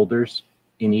permit holders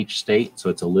in each state. So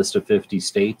it's a list of 50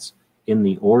 states in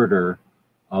the order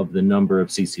of the number of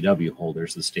CCW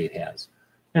holders the state has.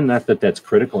 And not that that's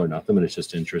critical or nothing, but it's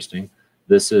just interesting.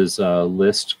 This is a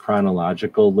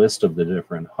chronological list of the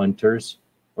different hunters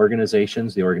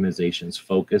organizations, the organizations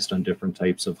focused on different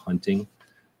types of hunting,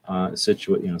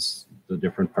 the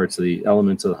different parts of the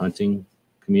elements of the hunting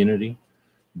community.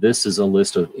 This is a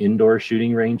list of indoor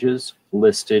shooting ranges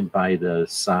listed by the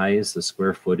size, the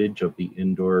square footage of the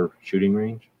indoor shooting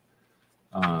range.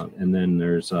 And then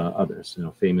there's others,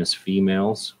 famous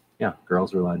females. Yeah,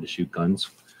 girls are allowed to shoot guns.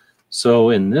 So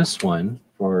in this one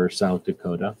for South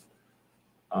Dakota,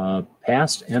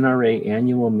 past NRA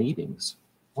annual meetings.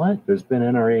 What? There's been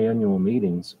NRA annual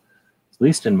meetings. At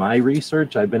least in my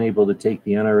research, I've been able to take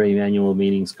the NRA annual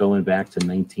meetings going back to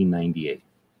 1998.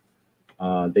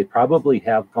 They probably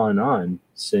have gone on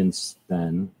since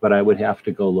then, but I would have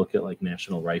to go look at like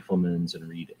National Rifleman's and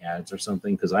read ads or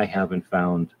something, because I haven't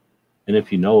found, and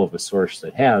if you know of a source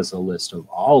that has a list of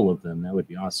all of them, that would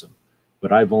be awesome.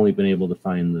 but I've only been able to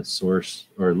find the source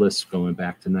or list going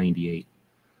back to 98.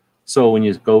 So when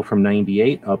you go from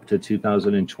 98 up to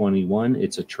 2021,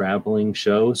 it's a traveling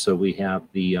show. So we have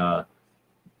the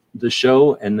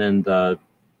show and then the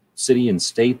city and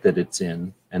state that it's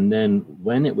in, and then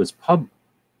when it was published,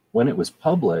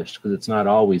 because it's not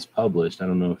always published. I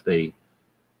don't know if they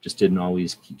just didn't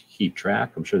always keep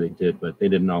track. I'm sure they did, but they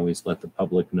didn't always let the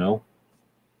public know.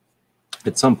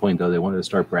 At some point, though, they wanted to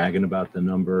start bragging about the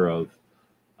number of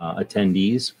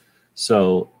attendees.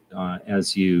 So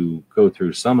as you go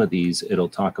through some of these, it'll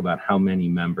talk about how many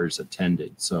members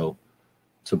attended. So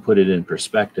to put it in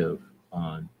perspective,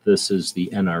 this is the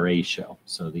NRA show.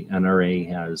 So the NRA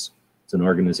it's an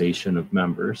organization of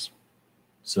members.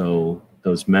 So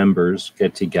those members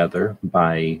get together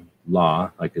by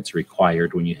law, like it's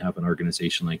required when you have an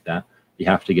organization like that. You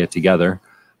have to get together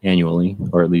annually,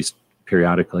 or at least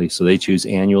periodically. So they choose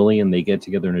annually, and they get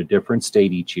together in a different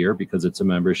state each year because it's a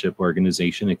membership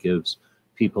organization. It gives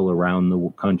people around the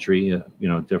country,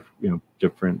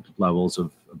 different levels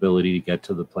of ability to get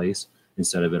to the place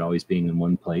instead of it always being in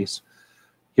one place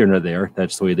here and there.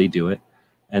 That's the way they do it.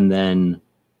 And then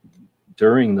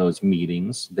during those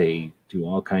meetings, they do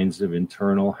all kinds of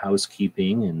internal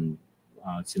housekeeping, and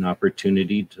it's an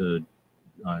opportunity to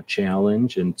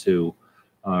challenge and to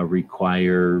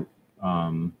require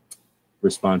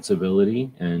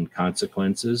responsibility and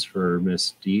consequences for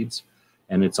misdeeds.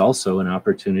 And it's also an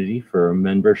opportunity for a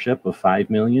membership of 5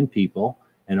 million people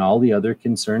and all the other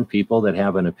concerned people that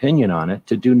have an opinion on it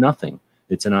to do nothing.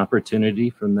 It's an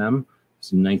opportunity from them.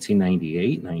 It's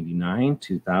 1998, 99,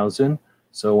 2000,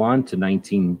 so on to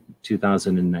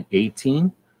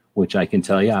 2018, which I can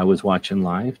tell you I was watching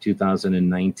live.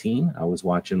 2019, I was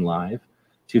watching live.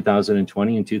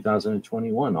 2020 and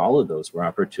 2021, all of those were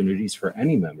opportunities for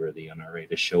any member of the NRA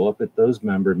to show up at those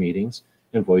member meetings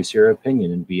and voice your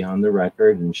opinion and be on the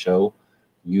record and show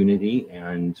unity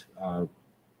and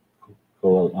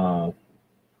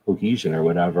cohesion or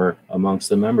whatever amongst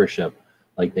the membership,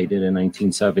 like they did in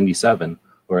 1977,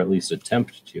 or at least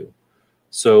attempt to.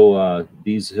 So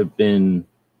these have been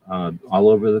all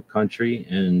over the country,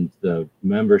 and the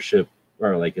membership,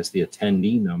 or I guess the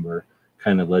attendee number,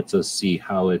 kind of lets us see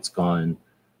how it's gone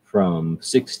from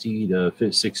 60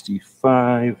 to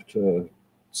 65 to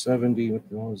 70. What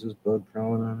the hell is this bug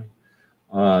crawling on me?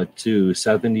 To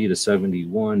 70 to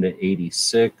 71 to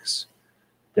 86,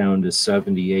 down to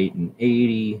 78 and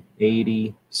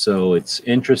 80. So it's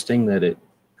interesting that it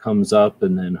comes up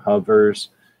and then hovers.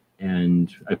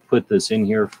 And I put this in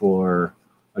here for,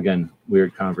 again,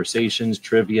 weird conversations,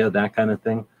 trivia, that kind of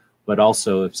thing. But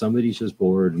also, if somebody's just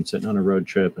bored and sitting on a road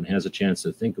trip and has a chance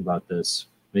to think about this,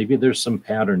 maybe there's some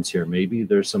patterns here. Maybe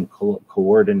there's some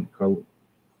coordination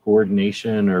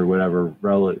or whatever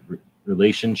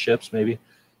relationships, maybe,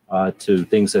 to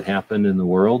things that happen in the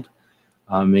world.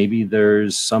 Maybe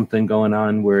there's something going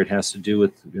on where it has to do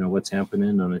with what's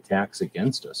happening on attacks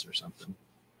against us or something.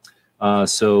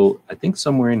 So I think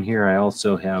somewhere in here I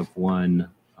also have one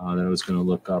that I was going to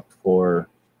look up for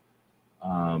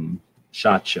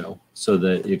SHOT Show, so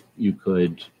that you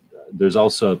could. There's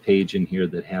also a page in here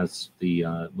that has the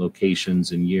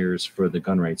locations and years for the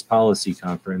Gun Rights Policy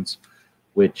Conference,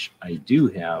 which I do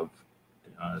have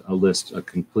a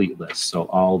complete list. So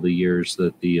all the years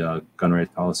that the Gun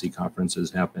Rights Policy Conference has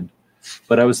happened.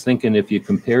 But I was thinking, if you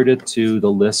compared it to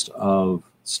the list of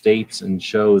states and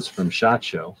shows from SHOT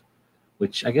Show,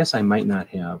 which I guess I might not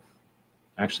have.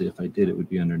 Actually, if I did, it would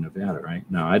be under Nevada, right?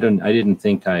 No, I didn't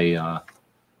think I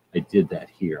did that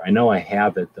here. I know I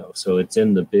have it though. So it's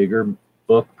in the bigger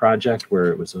book project, where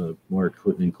it was a more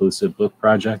inclusive book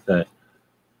project that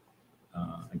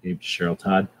I gave to Cheryl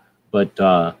Todd. But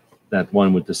that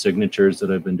one with the signatures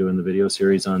that I've been doing the video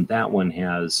series on, that one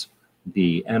has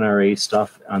the NRA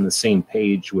stuff on the same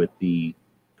page with the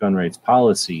gun rights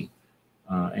policy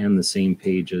and the same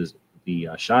page as the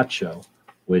SHOT Show,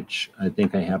 which I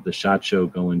think I have the SHOT Show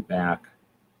going back.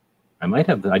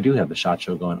 I do have the SHOT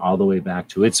Show going all the way back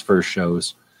to its first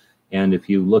shows. And if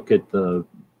you look at the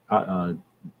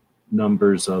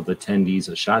numbers of attendees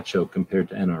of SHOT Show compared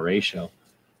to NRA show,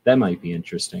 that might be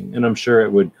interesting. And I'm sure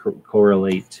it would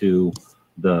correlate to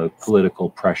the political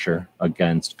pressure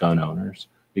against gun owners,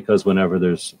 because whenever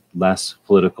there's less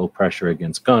political pressure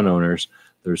against gun owners,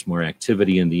 there's more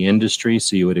activity in the industry.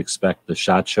 So you would expect the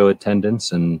SHOT Show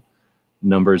attendance and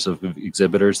numbers of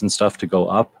exhibitors and stuff to go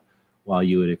up, while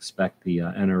you would expect the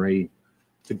NRA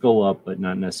to go up, but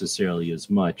not necessarily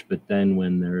as much. But then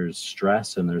when there's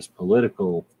stress and there's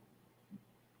political,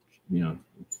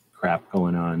 crap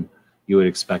going on, you would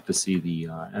expect to see the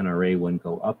NRA one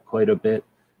go up quite a bit,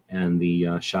 and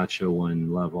the SHOT Show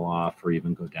one level off or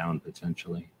even go down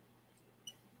potentially.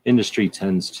 Industry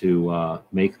tends to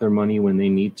make their money when they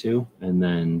need to and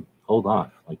then hold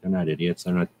off. Like, they're not idiots.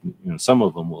 They're not, some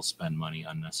of them will spend money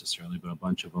unnecessarily, but a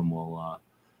bunch of them will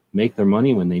make their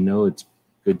money when they know it's a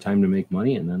good time to make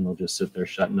money, and then they'll just sit there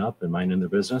shutting up and minding their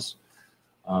business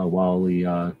while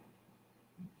the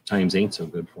times ain't so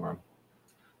good for them.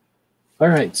 All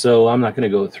right, so I'm not going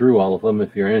to go through all of them.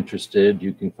 If you're interested,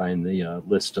 you can find the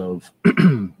list of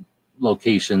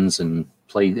locations and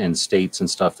states and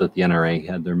stuff that the NRA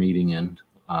had their meeting in.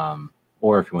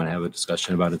 Or if you want to have a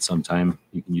discussion about it sometime,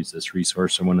 you can use this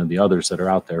resource or one of the others that are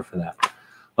out there for that.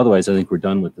 Otherwise, I think we're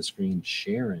done with the screen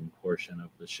sharing portion of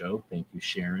the show. Thank you,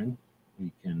 Sharon.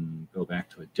 We can go back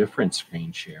to a different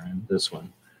screen sharing, this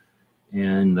one.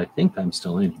 And I think I'm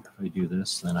still in here. If I do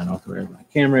this, then I don't have to worry about my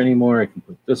camera anymore. I can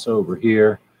put this over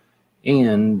here.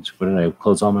 And what did I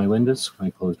close all my windows? I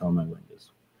closed all my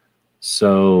windows.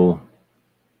 So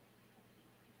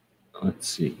let's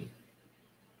see.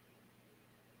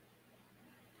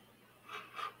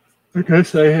 I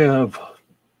guess I have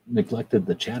neglected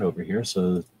the chat over here.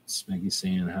 So Smeggy's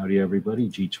saying, howdy, everybody.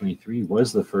 G23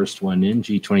 was the first one in.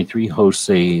 G23 hosts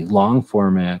a long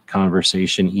format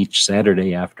conversation each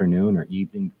Saturday afternoon or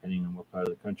evening, depending on what part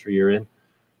of the country you're in.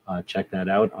 Check that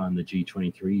out on the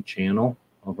G23 channel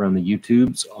over on the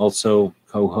YouTubes. Also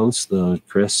co-hosts the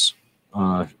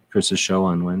Chris's show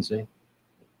on Wednesday.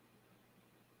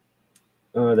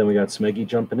 Then we got Smeggy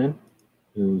jumping in,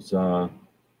 who's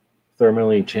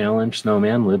thermally challenged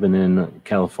snowman living in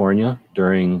California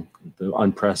during the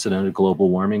unprecedented global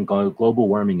warming. Global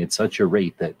warming at such a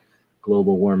rate that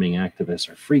global warming activists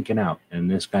are freaking out, and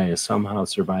this guy is somehow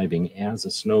surviving as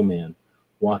a snowman,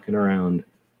 walking around,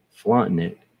 flaunting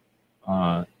it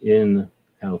in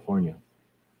California.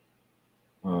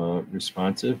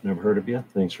 Responsive, never heard of you.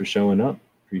 Thanks for showing up.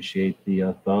 Appreciate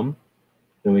the thumb.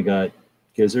 Then we got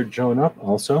Gizzard showing up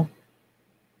also.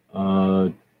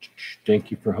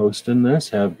 Thank you for hosting this.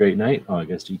 Have a great night. Oh, I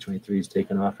guess G23 is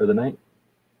taking off for the night.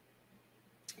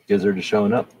 Gizzard is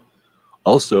showing up.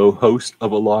 Also, host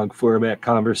of a long format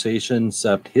conversation,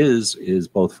 except his is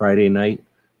both Friday night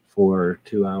for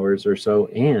 2 hours or so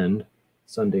and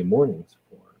Sunday mornings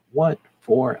for what?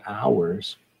 4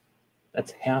 hours?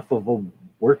 That's half of a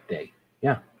workday.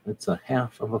 Yeah, that's a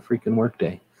half of a freaking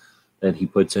workday that he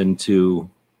puts into,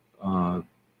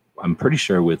 I'm pretty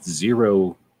sure with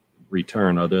zero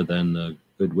return other than the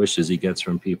good wishes he gets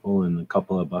from people and a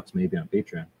couple of bucks maybe on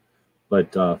Patreon.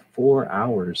 But 4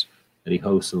 hours that he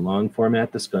hosts a long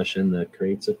format discussion that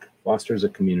fosters a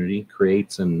community,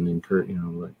 creates and encourages,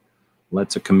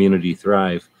 lets a community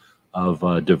thrive of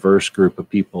a diverse group of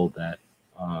people that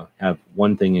have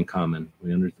one thing in common.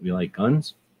 We like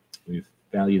guns, we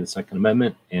value the Second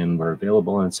Amendment, and we're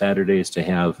available on Saturdays to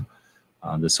have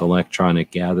this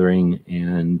electronic gathering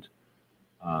and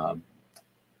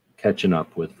catching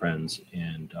up with friends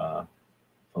and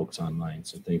folks online.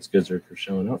 So thanks, Gizzard, for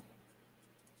showing up.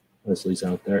 Leslie's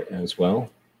out there as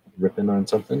well, ripping on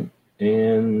something.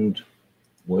 And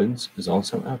Woods is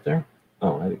also out there.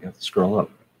 Oh, I have to scroll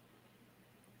up.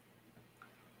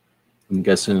 I'm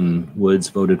guessing Woods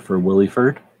voted for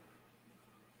Williford.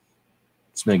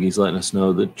 Smeggy's letting us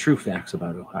know the true facts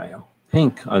about Ohio.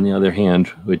 Pink, on the other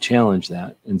hand, would challenge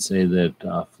that and say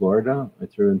that Florida, I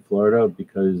threw in Florida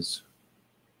because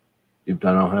you've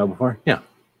done Ohio before? Yeah.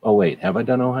 Oh, wait, have I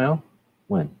done Ohio?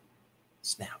 When?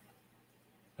 Snap.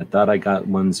 I thought I got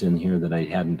ones in here that I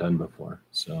hadn't done before,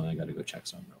 so I got to go check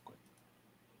some real quick.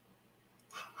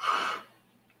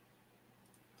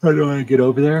 How do I get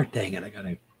over there? Dang it, I got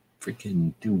to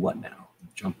freaking do what now?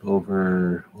 Jump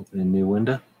over, open a new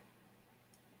window?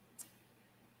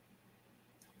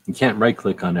 You can't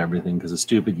right-click on everything because the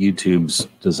stupid YouTube's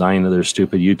design of their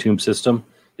stupid YouTube system,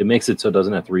 it makes it so it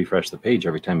doesn't have to refresh the page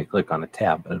every time you click on a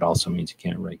tab, but it also means you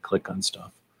can't right-click on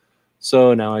stuff.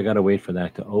 So now I got to wait for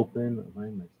that to open.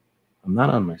 I'm not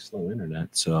on my slow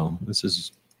internet, so this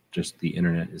is just the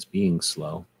internet is being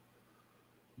slow.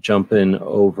 Jumping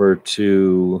over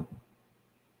to,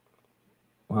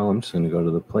 well, I'm just going to go to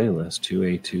the playlist,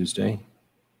 2A Tuesday.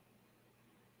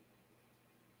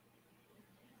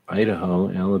 Idaho,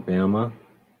 Alabama.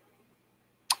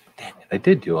 Dang it, I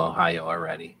did do Ohio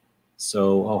already.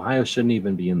 So Ohio shouldn't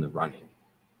even be in the running.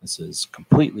 This is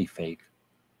completely fake.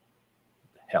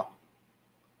 What the hell?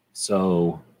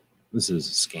 So this is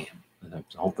a scam. The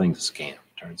whole thing's a scam,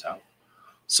 turns out.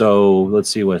 So let's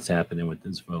see what's happening with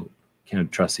this vote.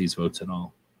 Can't trust these votes at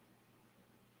all.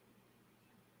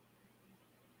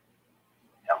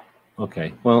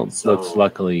 Okay, well,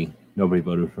 luckily nobody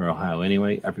voted for Ohio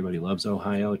anyway. Everybody loves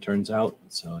Ohio, it turns out.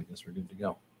 So I guess we're good to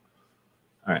go.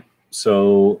 All right.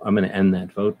 So I'm going to end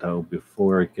that vote, though,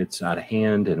 before it gets out of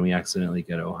hand and we accidentally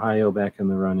get Ohio back in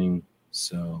the running.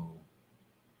 So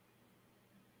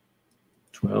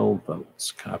 12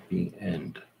 votes, copy,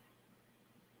 end.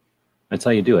 That's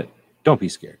how you do it. Don't be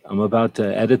scared. I'm about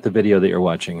to edit the video that you're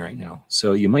watching right now.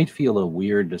 So you might feel a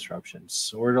weird disruption,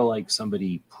 sort of like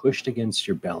somebody pushed against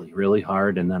your belly really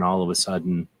hard, and then all of a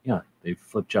sudden, yeah, they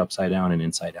flipped you upside down and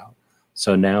inside out.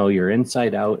 So now you're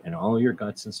inside out and all your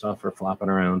guts and stuff are flopping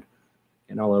around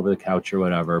and all over the couch or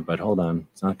whatever. But hold on,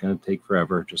 it's not going to take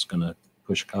forever. Just going to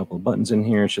push a couple of buttons in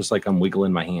here. It's just like I'm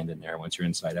wiggling my hand in there once you're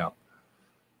inside out.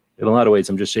 In a lot of ways,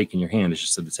 I'm just shaking your hand. It's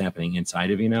just that it's happening inside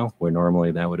of you now, where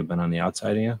normally that would have been on the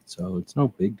outside of you. So it's no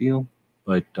big deal,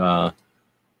 but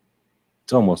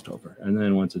it's almost over. And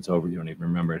then once it's over, you don't even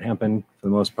remember it happened. For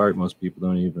the most part, most people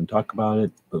don't even talk about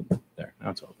it. Boom, there, now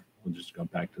it's over. We'll just go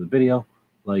back to the video.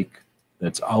 Like,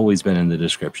 that's always been in the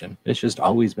description. It's just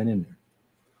always been in there.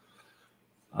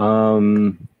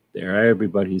 There,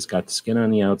 everybody's got the skin on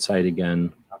the outside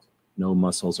again. No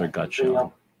muscles or gut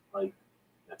showing. Like,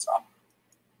 that's all.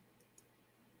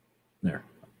 There,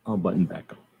 I'll button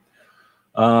back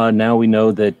up. Now we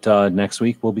know that next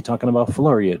week we'll be talking about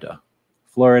Florida.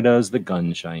 Florida is the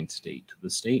gunshine state, the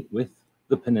state with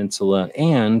the peninsula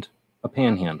and a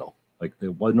panhandle. Like,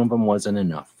 one of them wasn't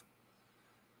enough.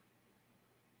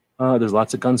 There's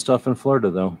lots of gun stuff in Florida,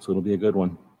 though, so it'll be a good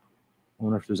one. I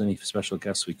wonder if there's any special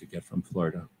guests we could get from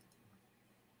Florida.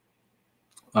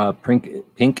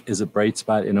 Pink is a bright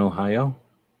spot in Ohio.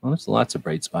 Well, there's lots of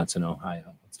bright spots in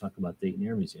Ohio. Let's talk about Dayton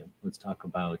Air Museum. Let's talk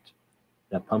about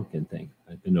that pumpkin thing.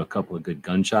 I've been to a couple of good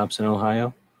gun shops in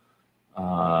Ohio.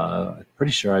 I'm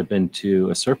pretty sure I've been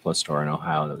to a surplus store in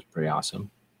Ohio that was pretty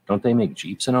awesome. Don't they make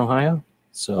Jeeps in Ohio?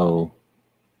 So,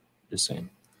 just saying.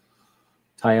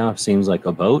 Tie-off seems like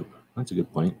a boat. That's a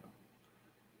good point.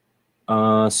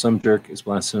 Some jerk is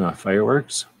blasting off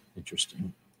fireworks.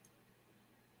 Interesting.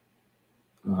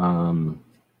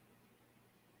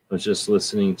 Was just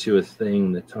listening to a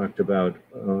thing that talked about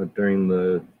during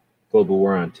the global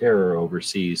war on terror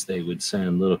overseas, they would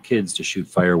send little kids to shoot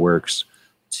fireworks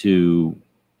to,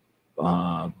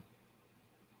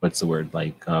 what's the word,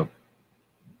 like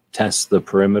test the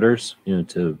perimeters,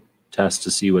 to test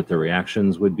to see what the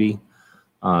reactions would be.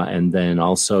 And then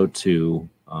also to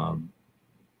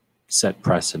set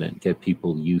precedent, get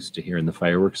people used to hearing the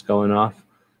fireworks going off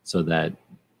so that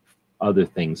other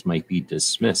things might be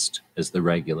dismissed as the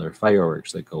regular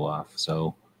fireworks that go off.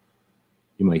 So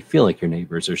you might feel like your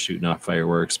neighbors are shooting off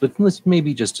fireworks, but let's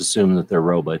maybe just assume that they're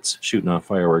robots shooting off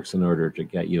fireworks in order to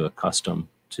get you accustomed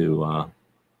to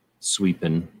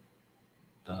sweeping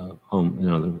the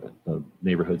home, the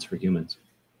neighborhoods for humans.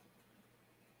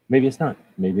 Maybe it's not.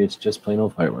 Maybe it's just plain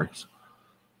old fireworks.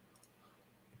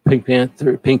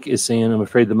 Pink is saying, I'm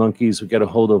afraid the monkeys would get a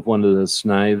hold of one of those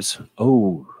knives.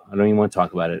 Oh, I don't even want to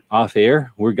talk about it. Off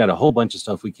air, we've got a whole bunch of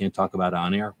stuff we can't talk about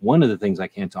on air. One of the things I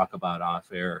can't talk about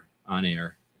off air, on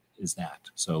air, is that.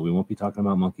 So we won't be talking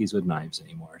about monkeys with knives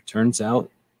anymore. It turns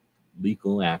out,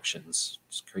 legal actions.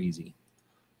 It's crazy.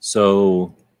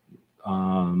 So,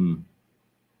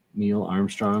 Neil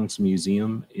Armstrong's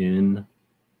museum in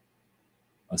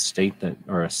a state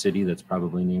or a city that's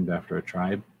probably named after a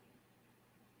tribe.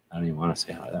 I don't even want to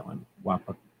say how that one.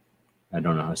 Wapa. I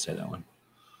don't know how to say that one.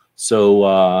 So,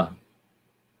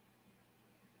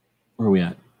 where are we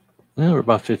at? Well, we're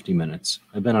about 50 minutes.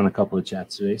 I've been on a couple of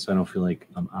chats today, so I don't feel like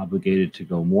I'm obligated to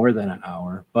go more than an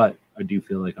hour, but I do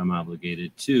feel like I'm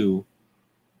obligated to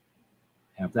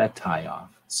have that tie off.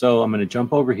 So I'm going to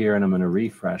jump over here and I'm going to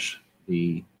refresh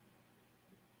the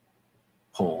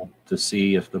poll to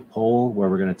see if the poll where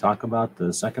we're going to talk about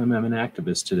the Second Amendment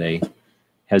activists today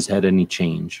has had any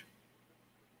change.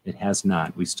 It has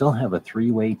not. We still have a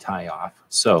three-way tie-off.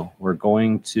 So we're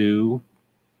going to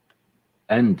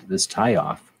end this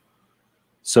tie-off.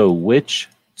 So which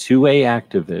two-way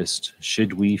activist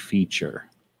should we feature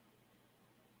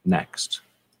next?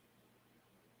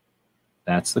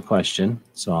 That's the question.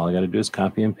 So all I got to do is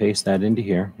copy and paste that into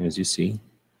here, as you see.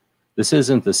 This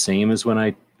isn't the same as when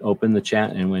I opened the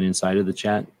chat and went inside of the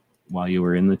chat while you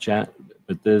were in the chat.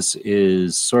 But this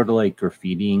is sort of like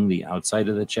graffitiing the outside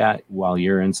of the chat while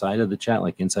you're inside of the chat,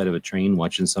 like inside of a train,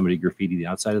 watching somebody graffiti the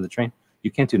outside of the train.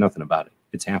 You can't do nothing about it.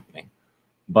 It's happening.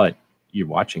 But you're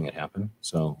watching it happen.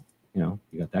 So, you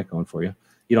got that going for you.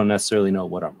 You don't necessarily know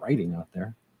what I'm writing out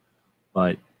there.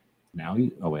 But now,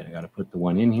 oh, wait, I got to put the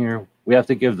one in here. We have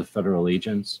to give the federal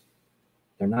agents,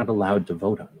 they're not allowed to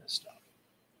vote on this stuff.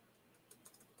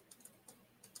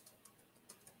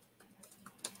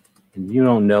 And you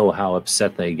don't know how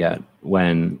upset they get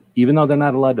when, even though they're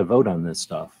not allowed to vote on this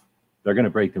stuff, they're going to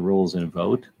break the rules and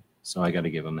vote. So I got to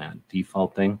give them that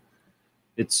default thing.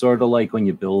 It's sort of like when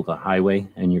you build a highway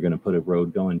and you're going to put a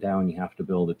road going down, you have to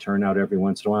build a turnout every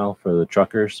once in a while for the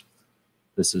truckers.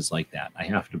 This is like that. I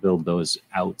have to build those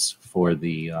outs for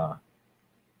the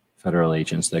federal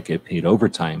agents that get paid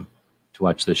overtime to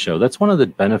watch this show. That's one of the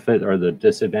benefit or the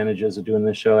disadvantages of doing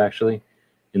this show actually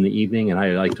in the evening. And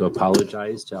I like to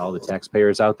apologize to all the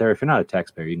taxpayers out there. If you're not a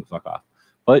taxpayer, you can fuck off.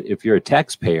 But if you're a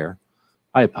taxpayer,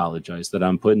 I apologize that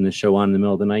I'm putting this show on in the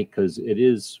middle of the night, because it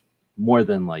is more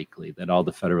than likely that all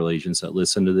the federal agents that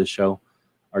listen to this show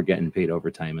are getting paid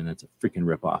overtime, and that's a freaking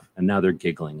ripoff. And now they're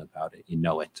giggling about it. You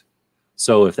know it.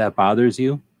 So if that bothers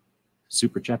you,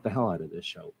 super chat the hell out of this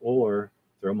show or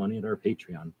throw money at our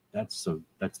Patreon. That's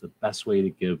the best way to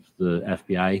give the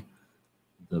FBI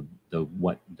the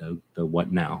what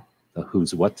now, the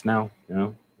who's what's now, you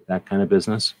know, that kind of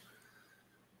business.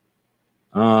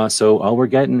 So all we're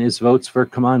getting is votes for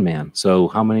Come On Man. So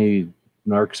how many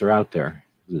narcs are out there?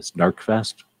 Is this Narc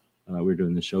Fest? We're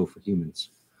doing the show for humans.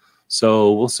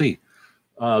 So we'll see.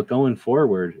 Going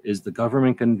forward, is the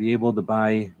government going to be able to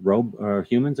buy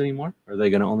humans anymore? Or are they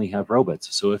going to only have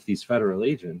robots? So if these federal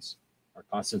agents are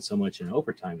costing so much in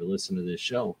overtime to listen to this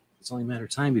show, it's only a matter of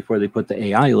time before they put the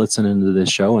AI listening to this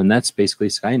show, and that's basically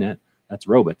Skynet. That's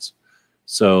robots.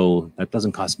 So that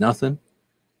doesn't cost nothing.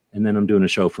 And then I'm doing a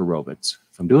show for robots.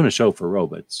 If I'm doing a show for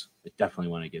robots, I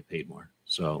definitely want to get paid more.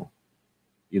 So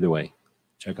either way,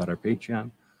 check out our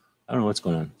Patreon. I don't know what's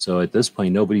going on. So at this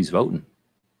point, nobody's voting.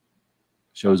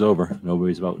 Show's over.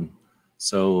 Nobody's voting.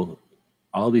 So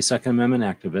all these Second Amendment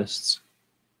activists,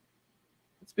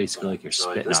 it's basically like you're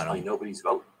spitting on them. Nobody's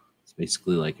voting. It's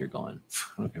basically like you're going,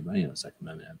 I don't care about any of the Second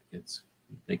Amendment advocates.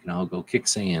 They can all go kick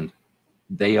sand.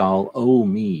 They all owe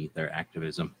me their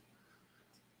activism.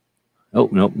 Oh,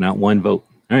 nope, not one vote.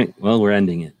 All right, well, we're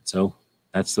ending it. So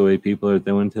that's the way people are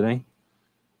doing today.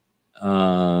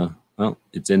 Well,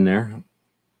 it's in there.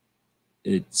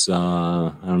 It's,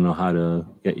 I don't know how to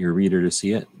get your reader to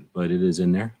see it, but it is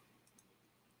in there.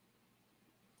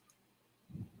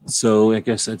 So I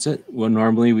guess that's it. Well,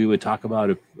 normally we would talk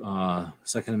about a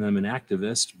Second Amendment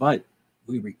activist, but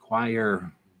we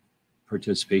require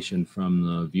participation from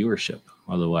the viewership.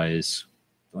 Otherwise,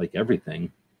 like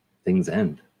everything, things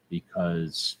end,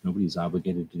 because nobody's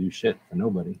obligated to do shit for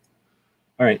nobody.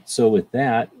 All right, so with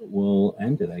that, we'll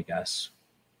end it, I guess.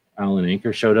 Alan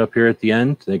Anchor showed up here at the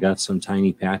end. They got some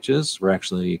tiny patches. We're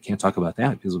actually can't talk about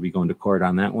that because we'll be going to court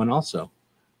on that one also.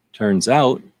 Turns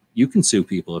out you can sue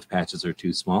people if patches are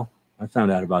too small. I found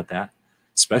out about that,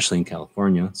 especially in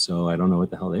California. So I don't know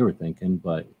what the hell they were thinking,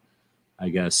 but I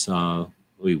guess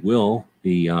we will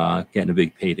be getting a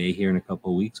big payday here in a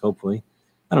couple of weeks, hopefully.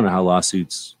 I don't know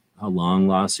how long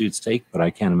lawsuits take, but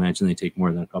I can't imagine they take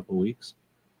more than a couple of weeks.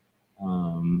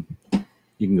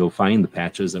 You can go find the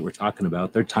patches that we're talking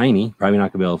about. They're tiny, probably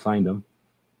not gonna be able to find them.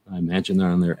 I imagine they're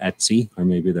on their Etsy or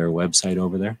maybe their website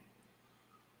over there.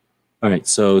 All right,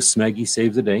 so Smeggy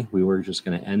saves the day. We were just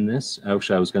gonna end this.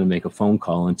 Actually, I was gonna make a phone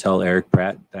call and tell Eric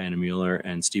Pratt, Diana Mueller,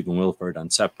 and Stephen Wilford on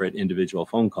separate individual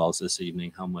phone calls this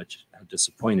evening how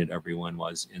disappointed everyone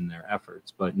was in their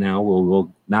efforts. But now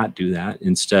we'll not do that.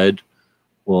 Instead,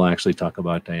 we'll actually talk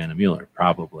about Diana Mueller,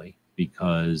 probably,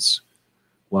 because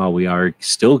while we are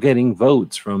still getting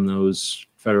votes from those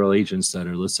federal agents that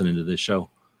are listening to this show,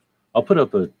 I'll put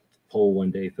up a poll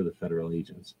one day for the federal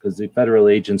agents, because the federal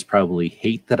agents probably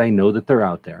hate that I know that they're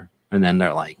out there. And then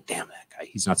they're like, damn that guy,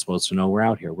 he's not supposed to know we're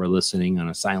out here. We're listening on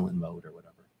a silent mode or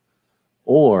whatever.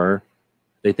 Or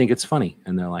they think it's funny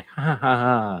and they're like, ha ha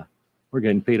ha, we're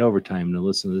getting paid overtime to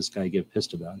listen to this guy get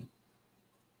pissed about it.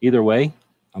 Either way,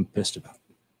 I'm pissed about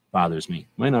it. Bothers me.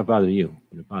 Might not bother you,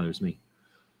 but it bothers me.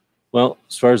 Well,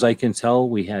 as far as I can tell,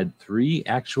 we had 3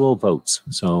 actual votes.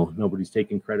 So nobody's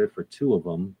taking credit for 2 of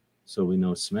them. So we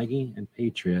know Smeggy and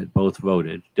Patriot both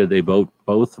voted. Did they both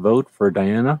vote for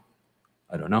Diana?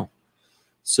 I don't know.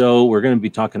 So we're going to be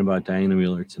talking about Diana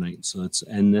Mueller tonight. So let's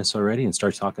end this already and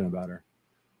start talking about her.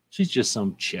 She's just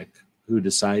some chick who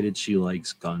decided she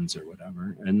likes guns or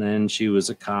whatever. And then she was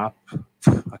a cop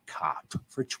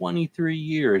for 23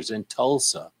 years in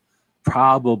Tulsa.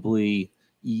 Probably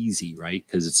easy, right?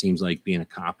 Because it seems like being a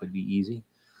cop would be easy.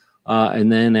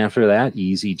 And then after that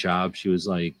easy job, she was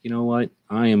like, you know what?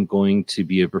 I am going to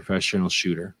be a professional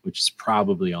shooter, which is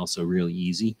probably also really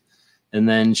easy. And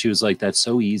then she was like, that's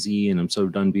so easy. And I'm so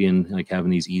done being like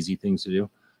having these easy things to do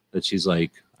that she's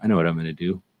like, I know what I'm going to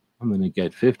do. I'm going to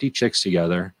get 50 chicks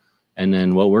together. And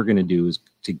then what we're going to do is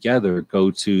together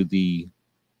go to the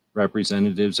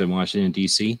representatives in Washington,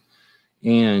 D.C.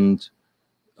 and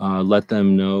let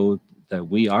them know that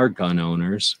we are gun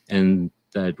owners and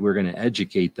that we're going to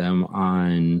educate them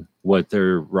on what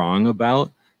they're wrong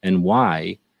about and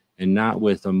why, and not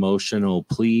with emotional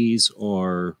pleas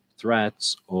or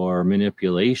threats or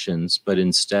manipulations, but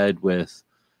instead with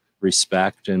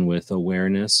respect and with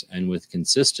awareness and with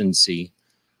consistency.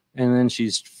 And then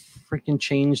she's freaking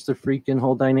changed the freaking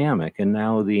whole dynamic. And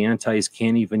now the antis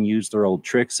can't even use their old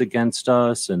tricks against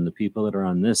us. And the people that are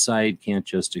on this side can't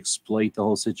just exploit the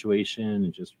whole situation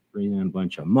and just bring in a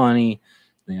bunch of money.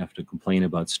 They have to complain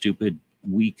about stupid,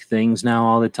 weak things now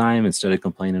all the time instead of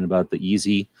complaining about the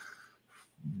easy,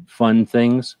 fun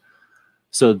things.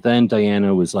 So then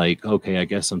Diana was like, okay, I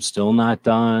guess I'm still not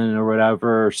done or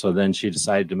whatever. So then she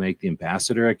decided to make the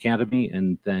Ambassador Academy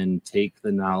and then take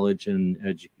the knowledge and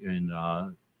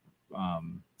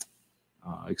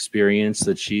experience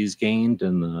that she's gained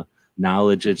and the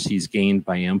knowledge that she's gained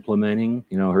by implementing,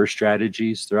 her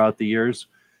strategies throughout the years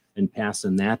and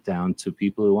passing that down to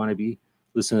people who want to be,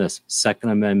 listen to this,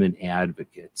 Second Amendment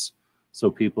advocates. So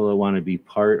people that want to be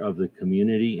part of the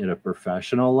community at a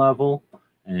professional level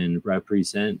and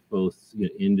represent both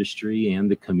industry and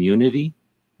the community.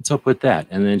 What's up with that?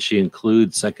 And then she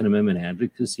includes Second Amendment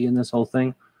advocacy in this whole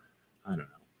thing. I don't know.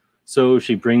 So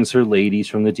she brings her ladies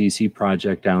from the DC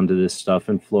Project down to this stuff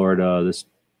in Florida, this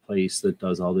place that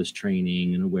does all this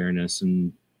training and awareness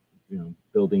and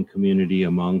building community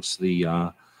amongst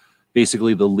the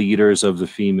basically the leaders of the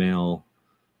female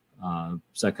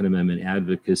Second Amendment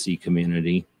advocacy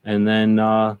community. And then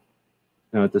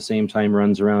at the same time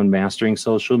runs around mastering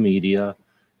social media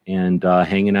and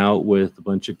hanging out with a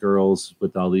bunch of girls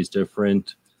with all these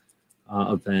different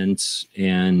events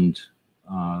and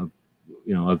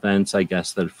events, I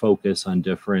guess, that focus on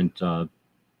different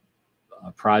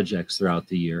projects throughout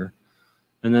the year,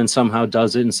 and then somehow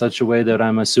does it in such a way that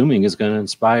I'm assuming is going to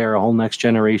inspire a whole next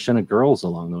generation of girls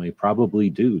along the way, probably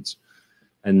dudes.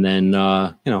 And then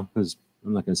I'm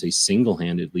not going to say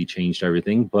single-handedly changed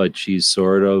everything, but she's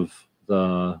sort of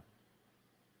the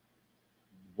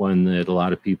one that a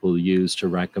lot of people use to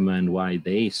recommend why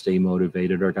they stay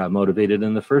motivated or got motivated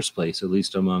in the first place, at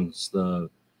least amongst the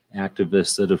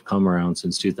activists that have come around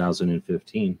since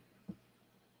 2015.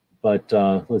 But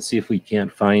let's see if we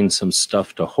can't find some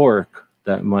stuff to hork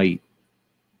that might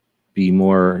be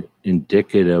more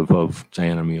indicative of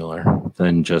Diana Mueller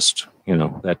than just,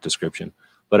 that description.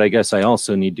 But I guess I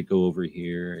also need to go over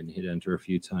here and hit enter a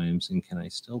few times. And can I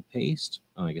still paste?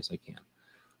 Oh, I guess I can.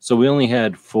 So we only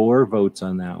had 4 votes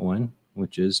on that one,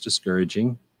 which is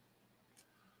discouraging.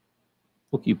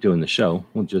 We'll keep doing the show.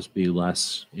 We'll just be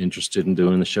less interested in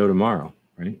doing the show tomorrow,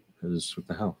 right? Because what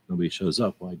the hell? Nobody shows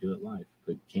up. Why do it live?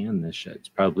 Could can this shit. It's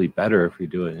probably better if we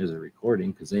do it as a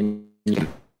recording because then you can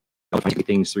say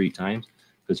things 3 times.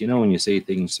 Because when you say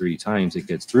things 3 times, it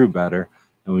gets through better.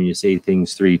 And when you say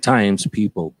things 3 times,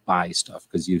 people buy stuff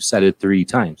because you've said it 3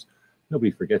 times. Nobody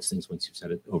forgets things once you've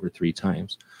said it over 3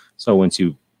 times. So once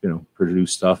you,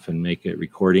 produce stuff and make it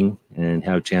recording and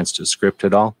have a chance to script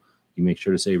it all, you make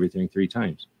sure to say everything 3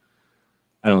 times.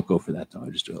 I don't go for that though. I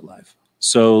just do it live.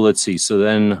 So let's see. So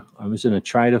then I was going to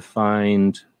try to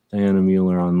find Diana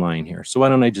Mueller online here. So why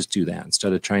don't I just do that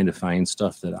instead of trying to find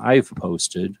stuff that I've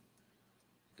posted?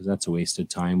 Because that's a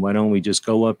wasted time. Why don't we just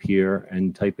go up here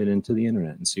and type it into the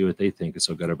internet and see what they think is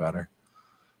so good about her?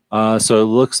 So it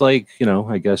looks like,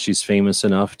 I guess she's famous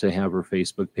enough to have her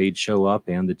Facebook page show up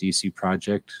and the DC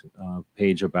Project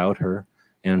page about her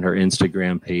and her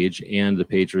Instagram page and the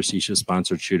page where she's a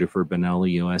sponsored shooter for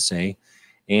Benelli USA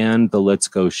and the Let's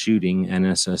Go Shooting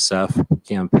NSSF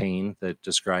campaign that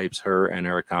describes her and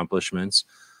her accomplishments.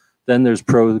 Then there's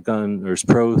Pro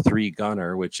 3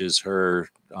 Gunner, which is her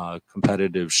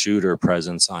competitive shooter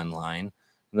presence online.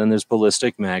 And then there's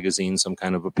Ballistic Magazine, some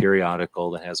kind of a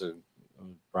periodical that has a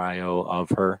bio of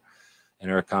her and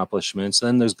her accomplishments.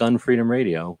 Then there's Gun Freedom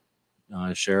Radio,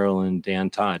 Cheryl and Dan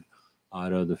Todd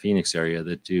out of the Phoenix area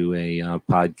that do a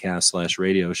podcast /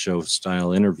 radio show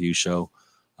style interview show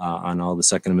on all the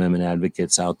Second Amendment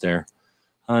advocates out there.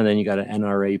 And then you got an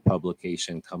NRA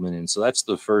publication coming in. So that's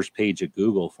the first page of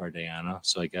Google for Diana.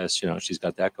 So I guess, she's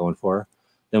got that going for her.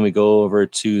 Then we go over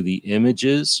to the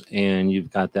images and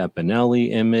you've got that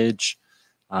Benelli image.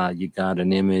 You got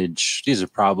an image. These are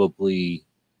probably,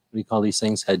 what do you call these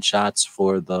things? Headshots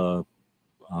for the,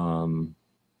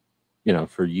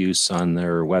 for use on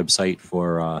their website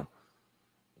for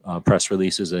press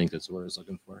releases. I think that's what I was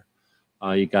looking for.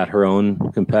 You got her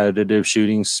own competitive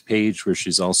shootings page where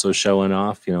she's also showing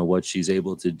off, what she's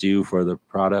able to do for the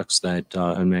products that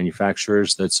and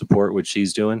manufacturers that support what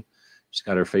she's doing. She's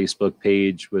got her Facebook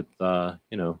page with, trying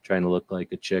to look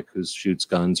like a chick who shoots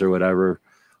guns or whatever.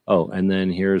 Oh, and then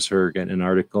here's her getting an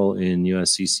article in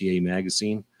USCCA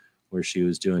magazine where she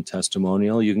was doing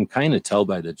testimonial. You can kind of tell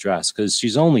by the dress because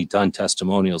she's only done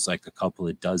testimonials like a couple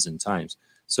of dozen times.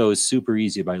 So it's super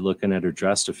easy by looking at her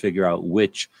dress to figure out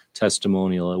which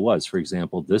testimonial it was. For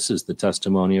example, this is the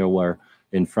testimonial where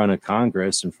in front of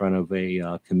Congress, in front of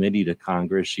a committee to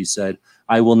Congress, she said,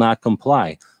 "I will not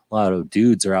comply." A lot of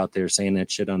dudes are out there saying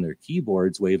that shit on their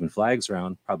keyboards, waving flags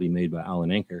around, probably made by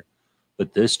Alan Anker.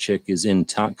 But this chick is in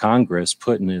Congress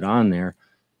putting it on there,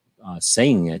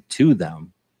 saying it to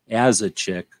them as a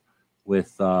chick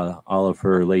with all of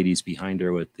her ladies behind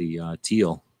her with the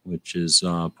teal, which is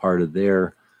part of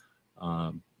their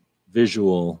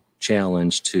visual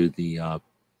challenge to the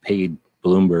paid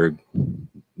Bloomberg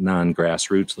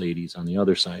non-grassroots ladies on the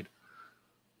other side.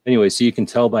 Anyway, so you can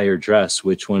tell by her dress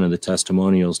which one of the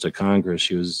testimonials to Congress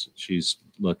she's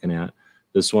looking at.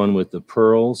 This one with the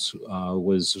pearls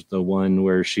was the one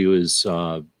where she was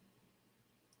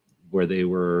where they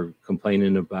were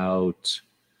complaining about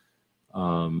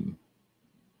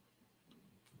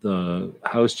the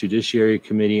House Judiciary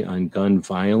Committee on Gun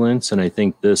Violence, and I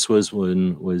think this was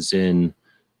when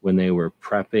they were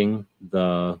prepping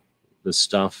the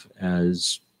stuff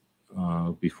as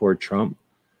before Trump,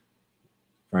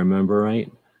 if I remember right.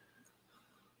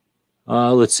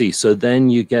 Let's see. So then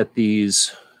you get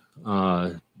these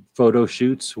photo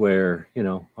shoots where, you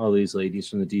know, all these ladies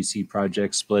from the DC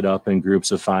project split up in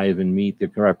groups of 5 and meet the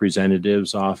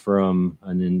representatives, offer them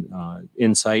an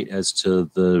insight as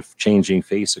to the changing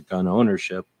face of gun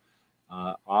ownership,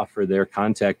 offer their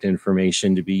contact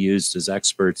information to be used as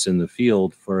experts in the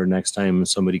field for next time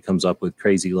somebody comes up with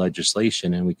crazy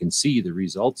legislation. And we can see the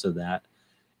results of that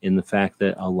in the fact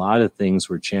that a lot of things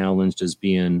were challenged as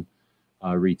being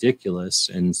ridiculous,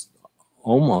 and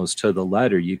almost to the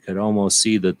letter, you could almost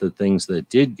see that the things that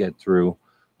did get through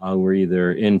were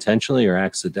either intentionally or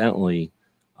accidentally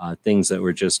things that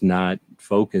were just not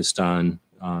focused on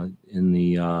in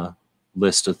the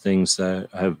list of things that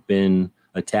have been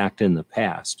attacked in the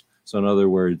past. So in other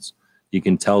words, you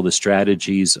can tell the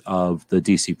strategies of the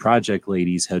DC Project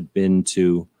ladies had been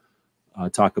to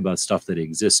talk about stuff that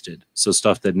existed. So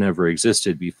stuff that never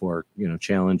existed before, you know,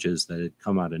 challenges that had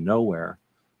come out of nowhere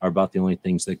are about the only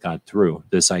things that got through.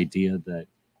 This idea that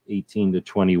 18 to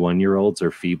 21-year-olds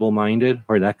are feeble-minded,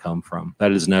 where'd that come from?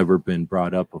 That has never been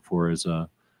brought up before as a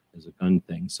gun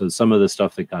thing. So some of the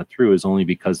stuff that got through is only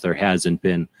because there hasn't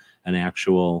been an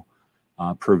actual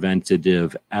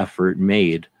preventative effort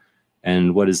made.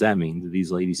 And what does that mean? Do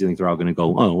these ladies think they're all going to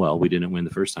go, oh, well, we didn't win the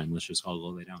first time, let's just all go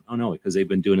lay down? Oh, no, because they've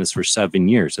been doing this for 7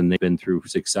 years and they've been through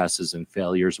successes and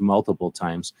failures multiple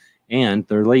times, and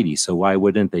they're ladies. So why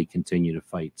wouldn't they continue to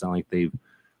fight? It's not like they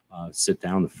sit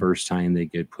down the first time they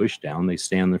get pushed down, they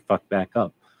stand their fuck back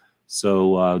up.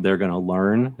 So they're going to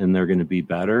learn and they're going to be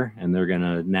better, and they're going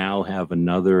to now have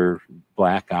another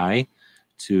black eye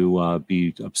to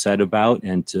be upset about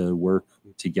and to work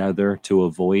together to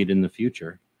avoid in the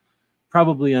future.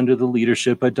 Probably under the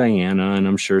leadership of Diana, and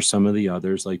I'm sure some of the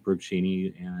others like Brooke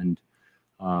Cheney and,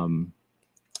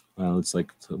 well, it's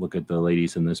like to look at the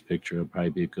ladies in this picture. It'll probably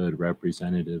be a good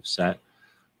representative set.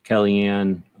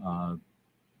 Kellyanne,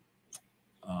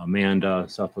 Amanda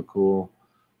Suffolcool,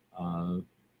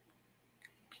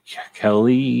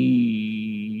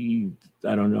 Kelly,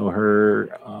 I don't know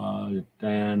her,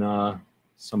 Diana,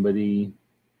 somebody,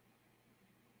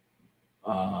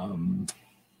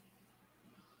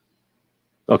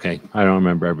 okay, I don't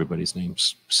remember everybody's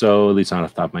names, so at least not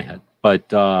off the top of my head. But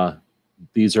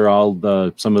these are all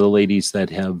some of the ladies that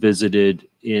have visited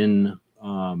in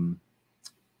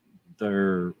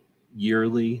their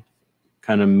yearly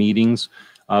kind of meetings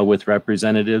with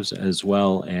representatives, as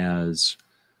well as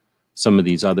some of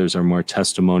these others are more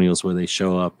testimonials where they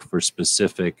show up for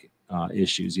specific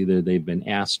issues. Either they've been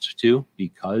asked to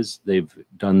because they've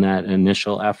done that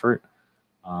initial effort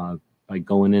by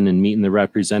going in and meeting the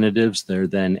representatives. They're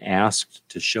then asked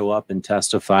to show up and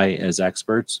testify as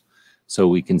experts. So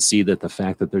we can see that the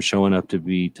fact that they're showing up to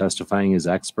be testifying as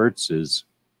experts is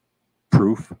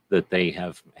proof that they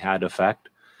have had effect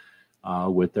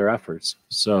with their efforts.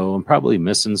 So I'm probably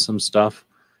missing some stuff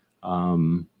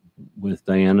with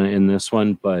Diana in this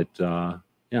one, but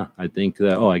yeah, I think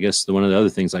that, I guess one of the other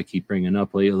things I keep bringing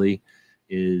up lately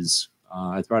is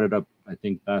I brought it up, I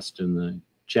think, best in the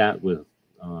chat with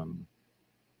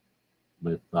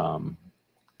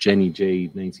Jenny J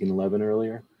 1911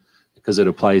 earlier, because it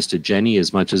applies to Jenny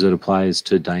as much as it applies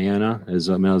to Diana, as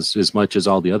much as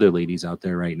all the other ladies out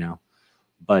there right now.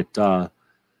 But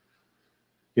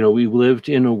you know, we lived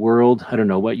in a world, I don't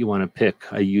know what you want to pick.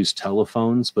 I use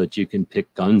telephones, but you can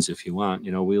pick guns if you want.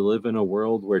 You know, we live in a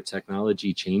world where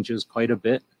technology changes quite a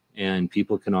bit, and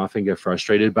people can often get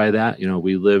frustrated by that. You know,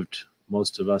 we lived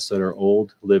most of us that are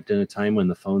old lived in a time when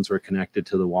the phones were connected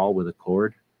to the wall with a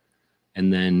cord.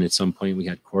 And then at some point we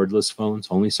had cordless phones.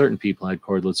 Only certain people had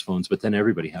cordless phones, but then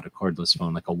everybody had a cordless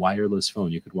phone, like a wireless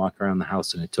phone. You could walk around the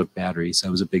house and it took batteries.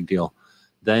 That was a big deal.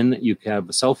 Then you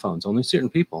have cell phones. Only certain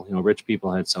people, rich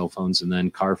people had cell phones, and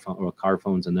then car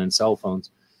phones, and then cell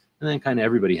phones. And then kind of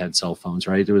everybody had cell phones,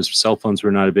 right? Cell phones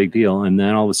were not a big deal. And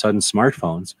then all of a sudden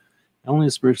smartphones.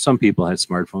 Only some people had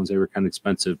smartphones. They were kind of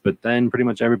expensive. But then pretty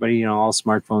much everybody, all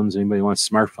smartphones, anybody wants a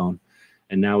smartphone.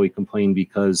 And now we complain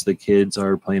because the kids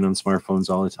are playing on smartphones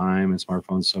all the time and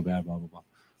smartphones so bad, blah, blah, blah.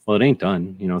 Well, it ain't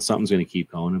done. Something's going to keep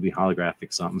going. It'll be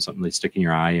holographic something they stick in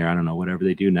your eye, or I don't know, whatever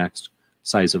they do next,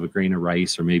 size of a grain of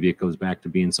rice, or maybe it goes back to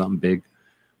being something big.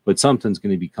 But something's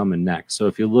going to be coming next. So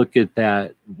if you look at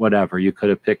that, whatever, you could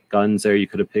have picked guns there, you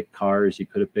could have picked cars, you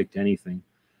could have picked anything.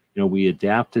 We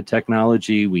adapt to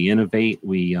technology, we innovate,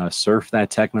 we surf that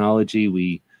technology,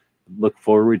 we look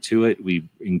forward to it, we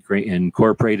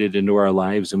incorporate it into our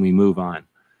lives, and we move on.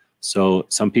 So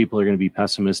some people are going to be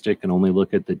pessimistic and only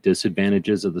look at the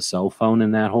disadvantages of the cell phone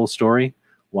in that whole story,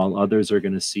 while others are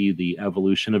going to see the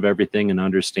evolution of everything and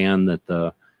understand that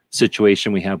the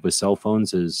situation we have with cell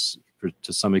phones is,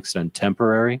 to some extent,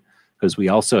 temporary, because we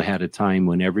also had a time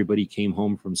when everybody came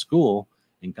home from school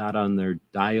and got on their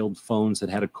dialed phones that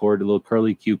had a cord, a little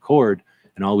curly Q cord,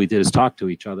 and all we did is talk to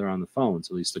each other on the phones.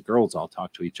 At least the girls all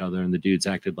talked to each other, and the dudes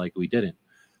acted like we didn't.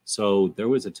 So there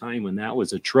was a time when that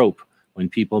was a trope, when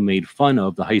people made fun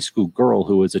of the high school girl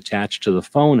who was attached to the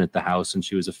phone at the house and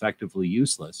she was effectively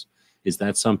useless. Is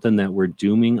that something that we're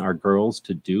dooming our girls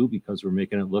to do because we're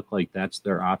making it look like that's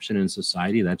their option in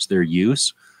society, that's their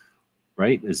use,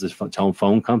 right? Is this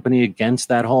phone company against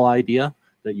that whole idea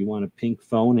that you want a pink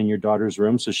phone in your daughter's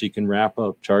room so she can wrap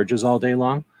up charges all day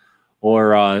long?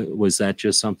 Or was that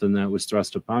just something that was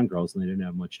thrust upon girls and they didn't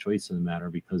have much choice in the matter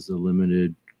because of the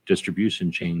limited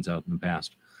distribution chains out in the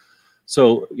past?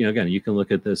 So, again, you can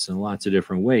look at this in lots of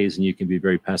different ways and you can be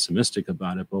very pessimistic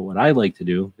about it. But what I like to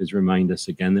do is remind us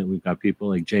again that we've got people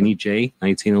like Jenny J,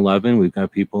 1911. We've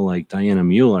got people like Diana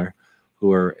Mueller,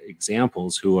 who are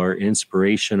examples, who are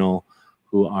inspirational,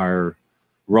 who are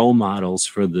role models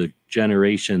for the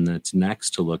generation that's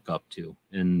next to look up to.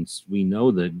 And we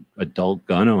know that adult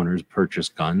gun owners purchase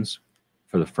guns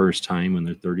for the first time when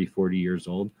they're 30, 40 years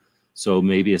old. So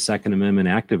maybe a Second Amendment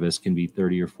activist can be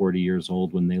 30 or 40 years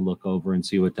old when they look over and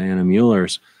see what Diana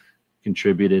Mueller's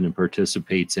contributed and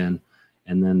participates in.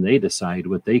 And then they decide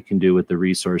what they can do with the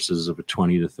resources of a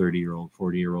 20 to 30-year-old,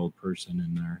 40-year-old person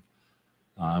in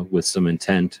there with some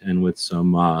intent and with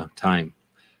some time.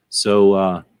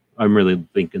 So I'm really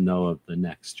thinking, though, of the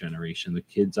next generation, the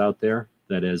kids out there,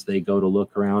 that as they go to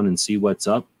look around and see what's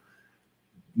up,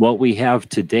 what we have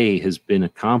today has been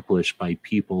accomplished by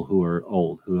people who are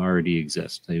old, who already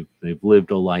exist. They've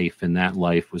lived a life, and that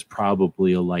life was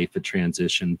probably a life of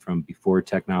transition from before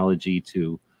technology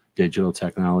to digital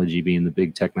technology being the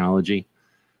big technology.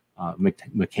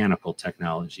 Mechanical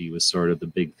technology was sort of the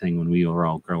big thing when we were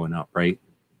all growing up, right?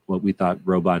 What we thought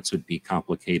robots would be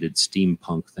complicated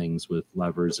steampunk things with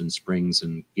levers and springs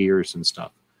and gears and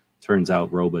stuff. Turns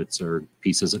out robots are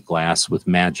pieces of glass with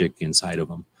magic inside of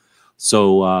them.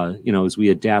 So, as we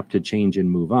adapt to change and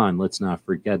move on, let's not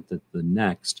forget that the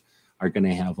next are going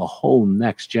to have a whole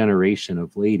next generation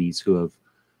of ladies who have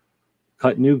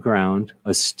cut new ground,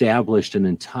 established an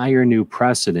entire new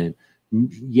precedent,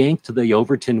 yanked the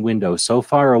Overton window so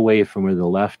far away from where the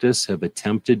leftists have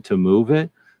attempted to move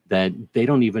it that they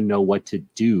don't even know what to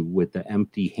do with the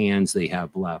empty hands they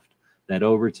have left. That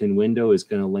Overton window is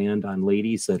going to land on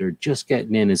ladies that are just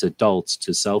getting in as adults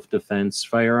to self-defense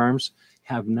firearms,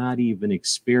 have not even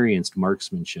experienced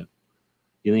marksmanship.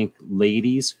 You think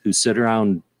ladies who sit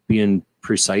around being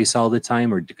precise all the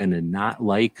time are going to not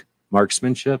like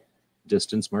marksmanship,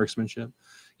 distance marksmanship?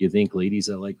 You think ladies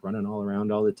that like running all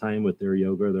around all the time with their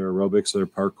yoga, their aerobics, their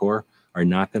parkour are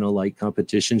not going to like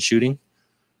competition shooting?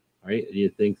 Right? You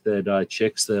think that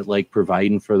chicks that like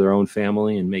providing for their own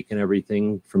family and making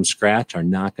everything from scratch are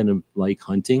not going to like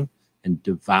hunting and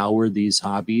devour these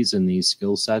hobbies and these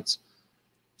skill sets,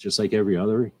 just like every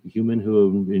other human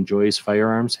who enjoys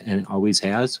firearms and always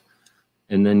has?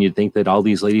 And then you'd think that all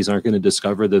these ladies aren't going to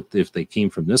discover that if they came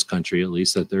from this country, at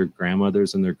least, that their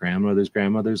grandmothers and their grandmothers'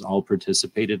 grandmothers all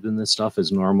participated in this stuff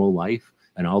as normal life,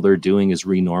 and all they're doing is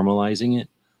renormalizing it.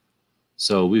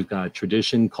 So we've got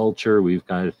tradition, culture, we've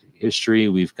got history,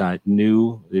 we've got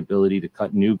the ability to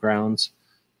cut new grounds,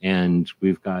 and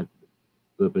we've got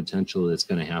the potential that's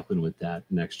going to happen with that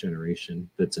next generation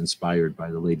that's inspired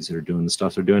by the ladies that are doing the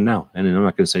stuff they're doing now. And I'm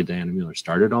not going to say Diana Mueller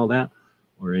started all that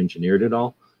or engineered it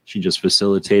all. She just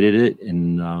facilitated it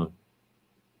and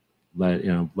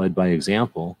led by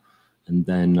example, and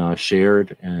then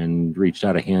shared and reached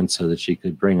out a hand so that she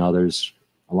could bring others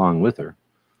along with her,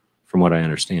 from what I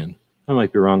understand. I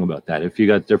might be wrong about that. If you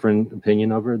got different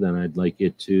opinion of her, then I'd like you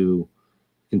to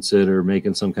consider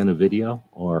making some kind of video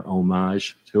or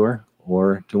homage to her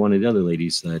or to one of the other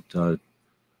ladies that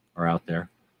are out there.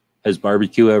 Has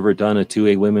Barbecue ever done a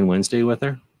 2A Women Wednesday with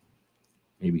her?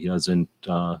 Maybe he doesn't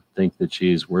think that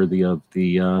she's worthy of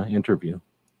the interview.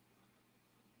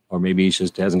 Or maybe he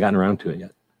just hasn't gotten around to it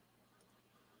yet.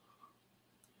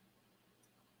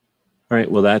 All right,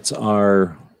 well, that's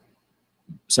our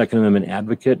Second Amendment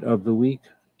advocate of the week.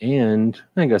 And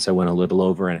I guess I went a little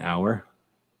over an hour.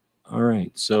 All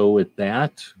right, so with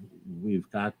that, we've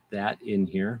got that in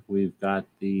here. We've got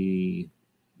we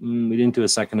didn't do a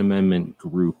Second Amendment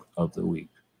group of the week.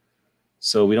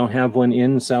 So we don't have one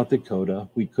in South Dakota.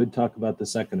 We could talk about the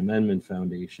Second Amendment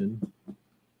Foundation,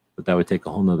 but that would take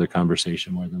a whole nother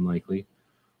conversation more than likely.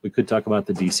 We could talk about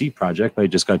the DC Project, but I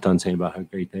just got done saying about how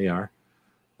great they are.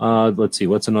 Let's see,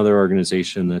 what's another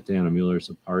organization that Dana Mueller is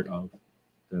a part of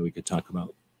that we could talk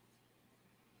about?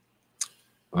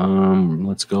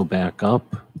 Let's go back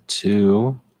up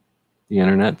to the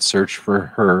internet, search for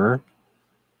her.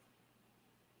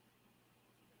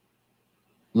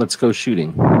 Let's Go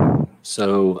Shooting.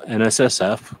 So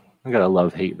NSSF, I got a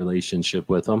love-hate relationship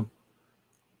with them.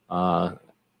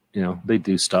 They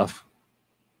do stuff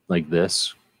like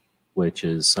this, which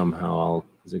is somehow,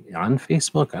 is it on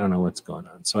Facebook? I don't know what's going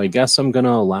on. So I guess I'm going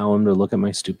to allow them to look at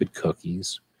my stupid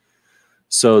cookies.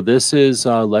 So this is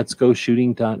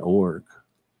letsgoshooting.org.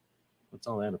 What's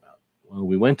all that about? Well,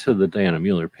 we went to the Dana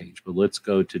Mueller page, but let's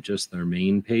go to just their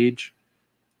main page.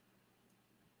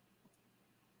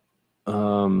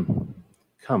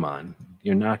 Come on.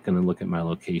 You're not going to look at my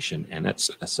location and it's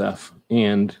SF.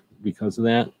 And because of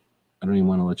that, I don't even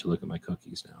want to let you look at my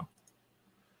cookies now.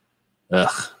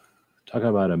 Ugh. Talk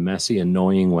about a messy,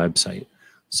 annoying website.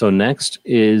 So next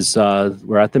is,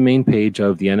 we're at the main page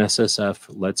of the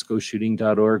NSSF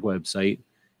letsgoshooting.org website.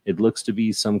 It looks to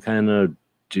be some kind of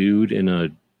dude in a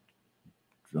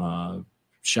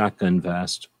shotgun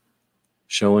vest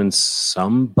showing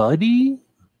somebody,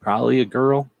 probably a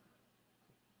girl,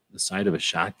 the side of a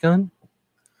shotgun.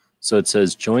 So it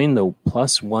says, join the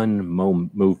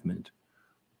 +1 movement.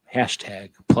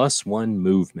 Hashtag +1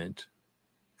 movement.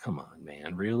 Come on,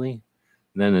 man, really?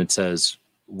 And then it says,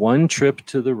 one trip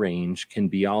to the range can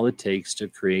be all it takes to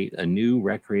create a new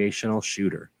recreational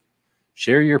shooter.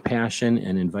 Share your passion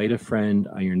and invite a friend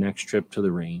on your next trip to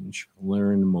the range.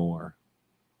 Learn more.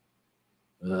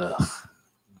 Ugh.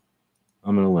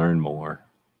 I'm going to learn more.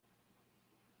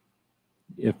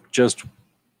 If just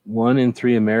 1 in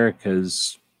 3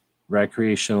 America's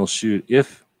recreational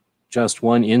if just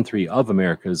 1 in 3 of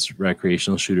America's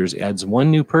recreational shooters adds 1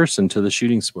 new person to the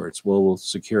shooting sports, we'll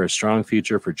secure a strong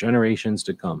future for generations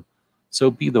to come.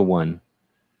 So be the one.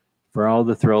 For all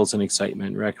the thrills and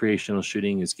excitement recreational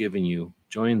shooting is giving you,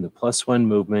 join the +1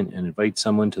 movement and invite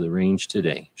someone to the range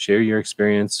today. Share your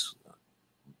experience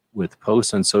with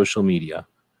posts on social media.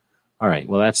 All right,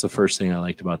 well, that's the first thing I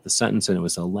liked about the sentence, and it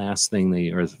was the last thing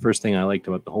the first thing I liked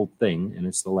about the whole thing, and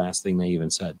it's the last thing they even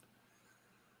said.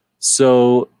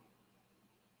 So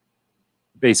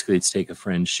basically, it's take a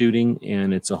friend shooting,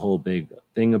 and it's a whole big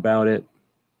thing about it.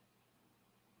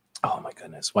 Oh my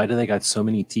goodness, why do they got so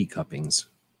many teacuppings?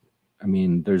 I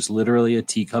mean, there's literally a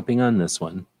teacupping on this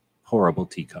one. Horrible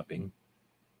teacupping.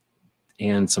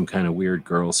 And some kind of weird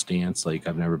girl stance, like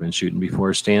I've never been shooting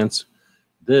before stance.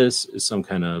 This is some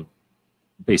kind of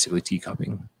basically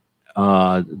teacupping.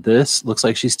 This looks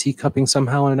like she's teacupping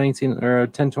somehow in a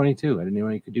 1022. I didn't know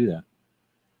you could do that.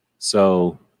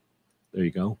 So there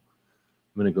you go.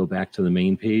 I'm going to go back to the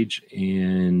main page,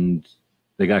 and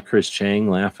they got Chris Chang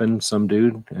laughing, some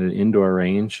dude at an indoor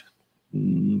range.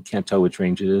 Can't tell which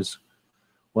range it is.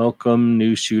 Welcome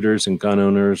new shooters and gun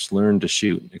owners. Learn to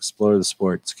shoot. Explore the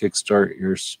sports. Kickstart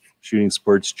your shooting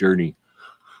sports journey.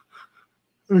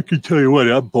 I can tell you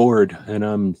what, I'm bored,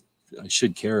 and I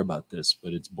should care about this,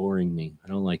 but it's boring me. I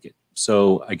don't like it.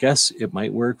 So I guess it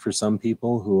might work for some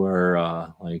people who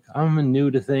are like, I'm new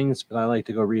to things, but I like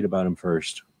to go read about them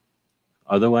first.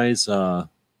 Otherwise, like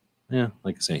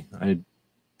I say,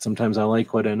 sometimes I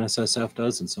like what NSSF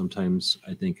does, and sometimes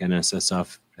I think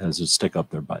NSSF has a stick up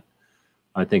their butt.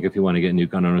 I think if you want to get new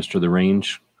gun owners to the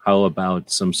range, how about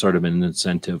some sort of an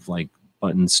incentive like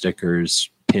button stickers,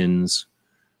 pins,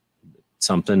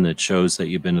 something that shows that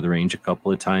you've been to the range a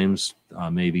couple of times,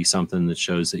 maybe something that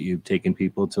shows that you've taken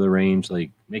people to the range,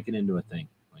 like make it into a thing.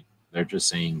 Like they're just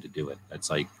saying to do it. That's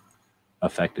like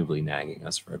effectively nagging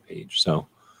us for a page. So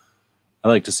I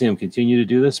like to see them continue to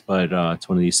do this, but it's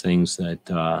one of these things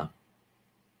that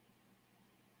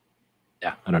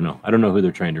Yeah, I don't know. I don't know who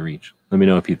they're trying to reach. Let me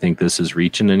know if you think this is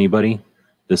reaching anybody.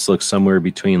 This looks somewhere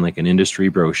between like an industry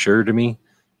brochure to me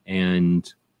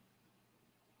and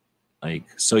like,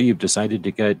 so you've decided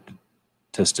to get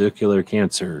testicular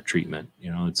cancer treatment.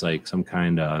 You know, it's like some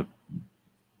kind of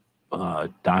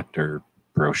doctor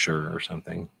brochure or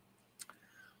something.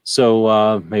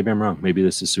 So maybe I'm wrong. Maybe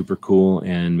this is super cool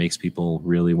and makes people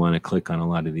really want to click on a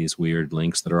lot of these weird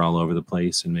links that are all over the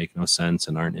place and make no sense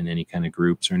and aren't in any kind of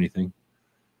groups or anything.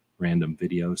 Random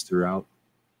videos throughout.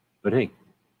 But hey,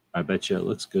 I bet you it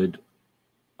looks good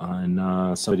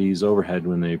on somebody's overhead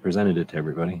when they presented it to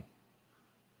everybody.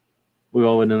 We've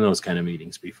all been in those kind of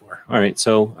meetings before. All right,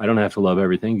 so I don't have to love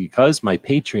everything because my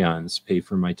Patreons pay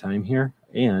for my time here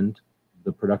and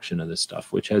the production of this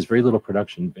stuff, which has very little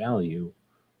production value,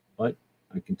 but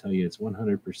I can tell you it's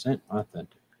 100%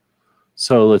 authentic.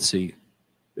 So let's see.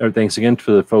 Thanks again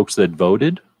for the folks that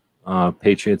voted.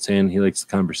 Patriot saying he likes the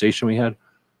conversation we had.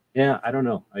 Yeah, I don't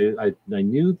know. I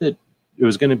knew that it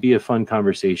was going to be a fun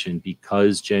conversation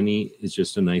because Jenny is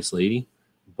just a nice lady,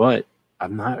 but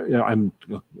I'm not, you know, I'm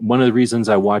one of the reasons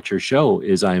I watch her show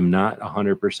is I'm not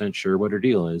 100% sure what her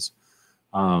deal is.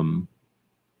 I am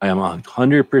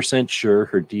 100% sure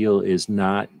her deal is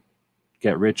not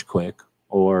get rich quick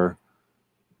or,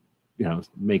 you know,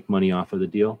 make money off of the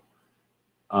deal.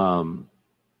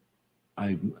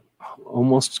 I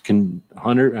almost can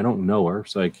 100. I don't know her,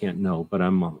 so I can't know, but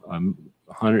I'm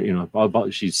 100. You know,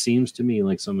 she seems to me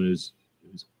like someone who's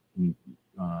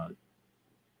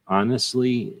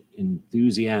honestly,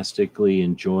 enthusiastically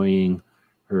enjoying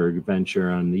her adventure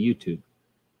on the YouTube.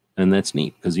 And that's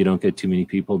neat because you don't get too many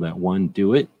people that one,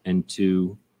 do it, and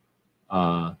two,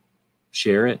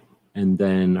 share it and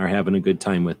then are having a good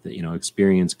time with it, you know,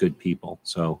 experience good people.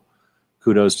 So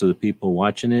kudos to the people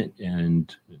watching it.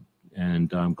 And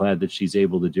I'm glad that she's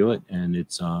able to do it. And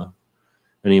it's,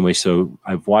 anyway, so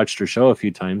I've watched her show a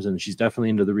few times and she's definitely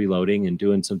into the reloading and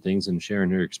doing some things and sharing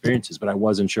her experiences, but I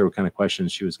wasn't sure what kind of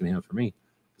questions she was going to have for me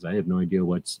because I have no idea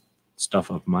what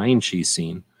stuff of mine she's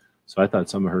seen. So I thought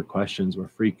some of her questions were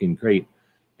freaking great.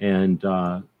 And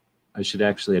I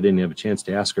didn't have a chance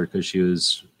to ask her because she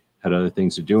had other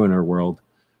things to do in her world.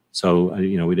 So,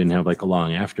 you know, we didn't have like a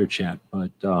long after chat,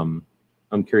 but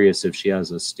I'm curious if she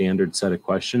has a standard set of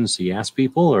questions she asks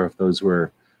people or if those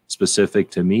were specific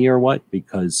to me or what,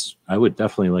 because I would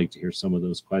definitely like to hear some of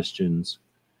those questions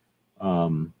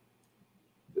asked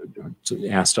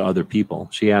to other people.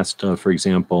 She asked, for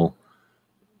example,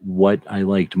 what I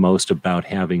liked most about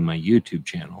having my YouTube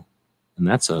channel. And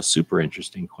that's a super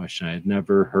interesting question. I had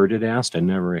never heard it asked.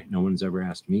 No one's ever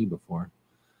asked me before.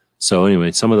 So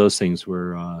anyway, some of those things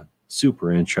were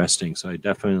super interesting. So I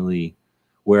definitely,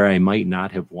 where I might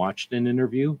not have watched an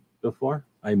interview before,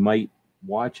 I might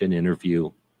watch an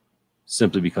interview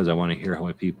simply because I want to hear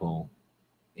how people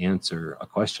answer a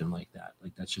question like that.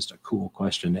 Like, that's just a cool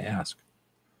question to ask.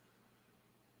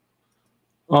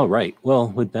 All right. Well,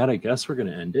 with that, I guess we're going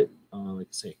to end it. Like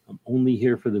I say, I'm only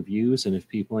here for the views, and if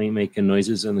people ain't making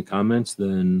noises in the comments,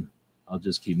 then I'll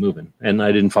just keep moving. And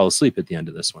I didn't fall asleep at the end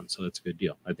of this one, so that's a good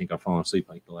deal. I think I've fallen asleep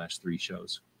like the last 3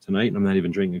 shows. Tonight, I'm not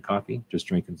even drinking coffee, just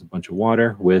drinking a bunch of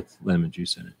water with lemon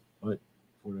juice in it. But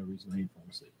for whatever reason, I ain't falling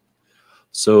asleep.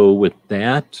 So with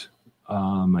that,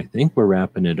 I think we're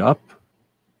wrapping it up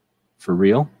for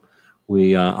real.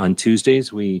 We on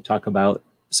Tuesdays, we talk about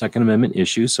Second Amendment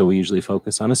issues, so we usually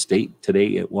focus on a state.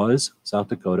 Today it was South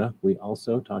Dakota. We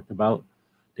also talked about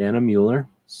Dana Mueller,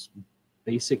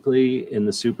 basically in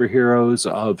the superheroes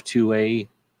of 2A.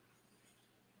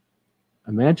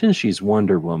 Imagine she's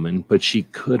Wonder Woman, but she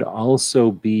could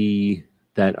also be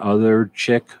that other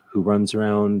chick who runs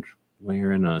around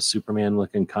wearing a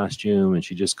Superman-looking costume, and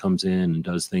she just comes in and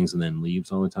does things and then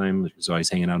leaves all the time. She's always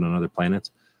hanging out on other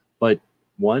planets. But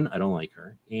one, I don't like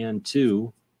her, and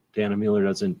two, Dana Mueller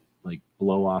doesn't like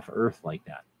blow off Earth like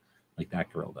that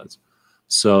girl does.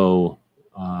 So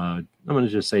I'm going to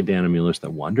just say Dana Mueller's the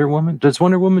Wonder Woman. Does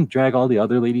Wonder Woman drag all the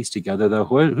other ladies together, though?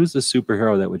 Who's the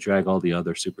superhero that would drag all the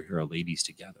other superhero ladies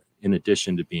together, in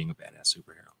addition to being a badass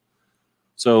superhero?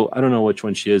 So I don't know which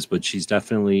one she is, but she's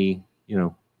definitely, you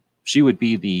know, she would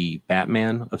be the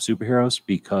Batman of superheroes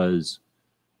because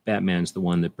Batman's the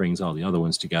one that brings all the other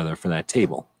ones together for that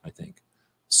table, I think.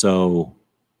 So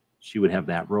she would have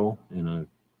that role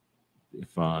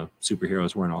if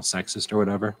superheroes weren't all sexist or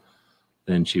whatever,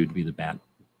 then she would be the Bat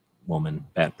woman,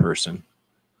 Bat person.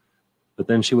 But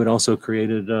then she would also create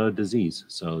a disease.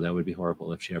 So that would be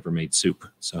horrible if she ever made soup.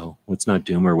 So let's not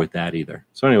doom her with that either.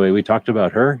 So anyway, we talked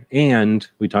about her, and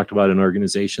we talked about an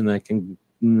organization that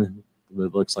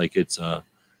looks like it's a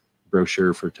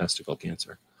brochure for testicle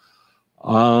cancer.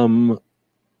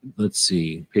 let's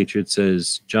see. Patriot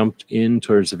says jumped in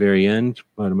towards the very end,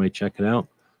 but I might check it out.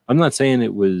 I'm not saying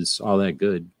it was all that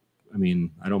good. I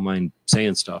mean, I don't mind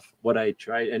saying stuff. What I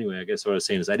tried anyway, I guess what I was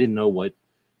saying is I didn't know what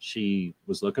she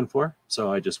was looking for,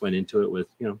 so I just went into it with,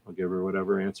 I'll give her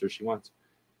whatever answer she wants.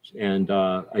 And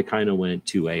I kind of went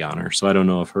 2A on her, so I don't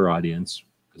know if her audience,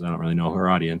 because I don't really know her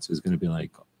audience, is going to be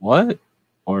like, what?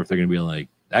 Or if they're going to be like,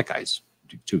 that guy's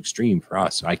too extreme for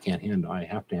us. I can't handle. I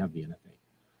have to have the NFA.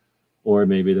 Or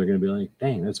maybe they're going to be like,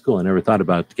 dang, that's cool. I never thought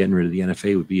about getting rid of the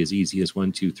NFA would be as easy as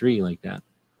 1, 2, 3 like that.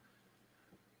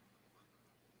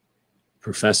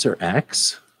 Professor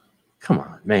X? Come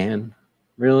on, man.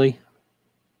 Really?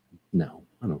 No,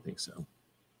 I don't think so.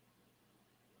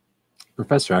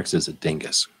 Professor X is a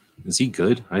dingus. Is he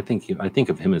good? I think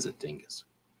of him as a dingus.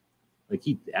 Like,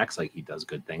 he acts like he does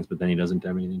good things, but then he doesn't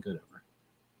have anything good ever.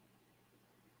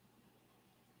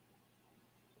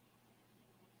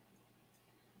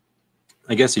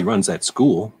 I guess he runs that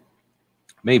school.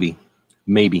 Maybe.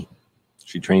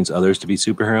 She trains others to be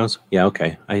superheroes. Yeah,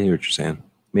 okay. I hear what you're saying.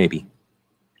 Maybe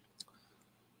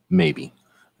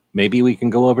we can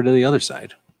go over to the other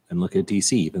side and look at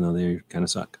DC, even though they kind of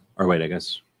suck. Or wait, I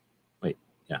guess I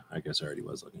already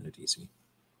was looking at DC.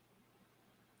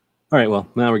 All right, well,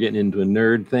 now we're getting into a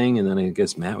nerd thing, and then I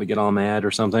guess Matt would get all mad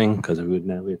or something because we have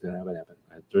to have it happen.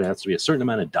 There has to be a certain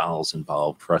amount of dolls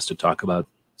involved for us to talk about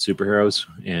superheroes,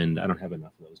 and I don't have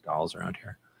enough of those dolls around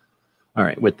here. All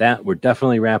right, with that, we're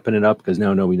definitely wrapping it up because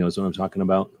now nobody knows what I'm talking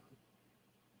about.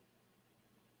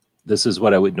 This is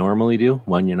what I would normally do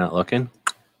when you're not looking.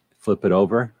 Flip it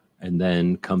over and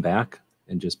then come back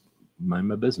and just mind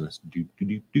my business.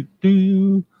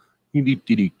 Right?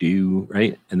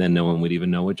 And then no one would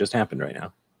even know what just happened right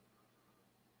now.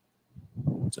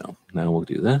 So now we'll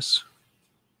do this.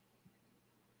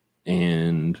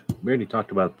 And we already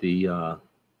talked about the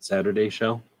Saturday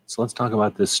show. So let's talk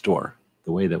about this store,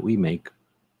 the way that we make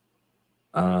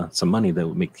some money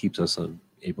that keeps us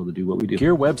able to do what we do.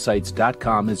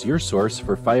 GearWebsites.com is your source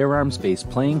for firearms-based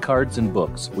playing cards and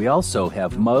books. We also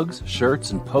have mugs, shirts,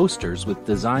 and posters with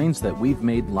designs that we've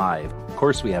made live. Of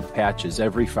course, we have patches.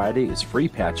 Every Friday is Free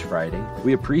Patch Friday.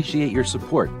 We appreciate your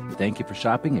support. Thank you for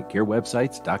shopping at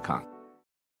GearWebsites.com.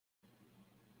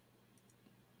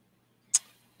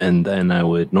 And then I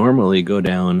would normally go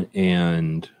down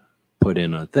and put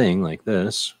in a thing like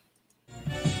this.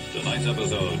 Tonight's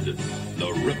episode, The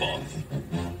Ripoff.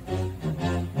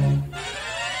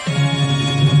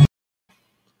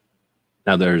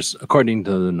 Now there's, according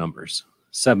to the numbers,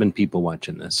 7 people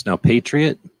watching this. Now,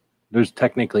 Patriot, there's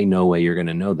technically no way you're going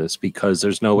to know this because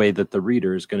there's no way that the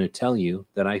reader is going to tell you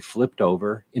that I flipped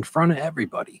over in front of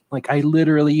everybody. Like, I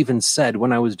literally even said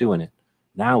when I was doing it,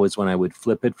 now is when I would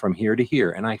flip it from here to here,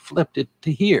 and I flipped it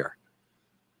to here.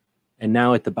 And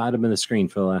now at the bottom of the screen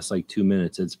for the last 2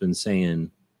 minutes, it's been saying,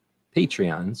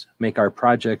 Patreons make our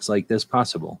projects like this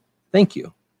possible. Thank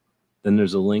you. Then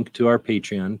there's a link to our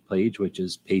Patreon page, which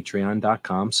is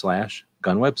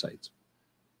patreon.com/gunwebsites.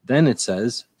 Then it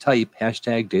says, type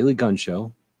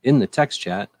 #DailyGunShow in the text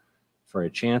chat for a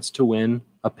chance to win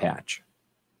a patch.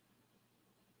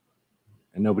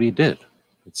 And nobody did.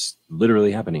 It's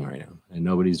literally happening right now, and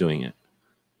nobody's doing it.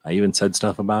 I even said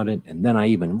stuff about it, and then I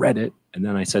even read it, and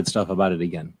then I said stuff about it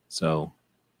again. So,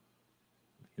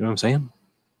 you know what I'm saying?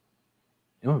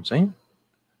 You know what I'm saying?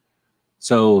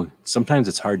 So sometimes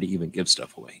it's hard to even give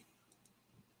stuff away.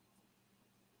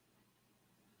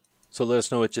 So let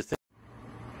us know what you think.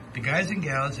 The guys and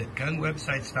gals at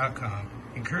gunwebsites.com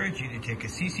encourage you to take a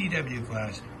CCW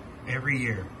class every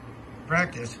year,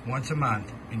 practice once a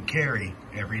month, and carry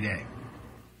every day.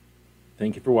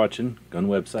 Thank you for watching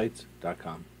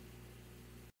gunwebsites.com.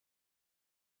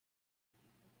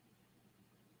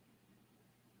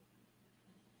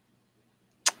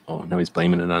 Oh, now he's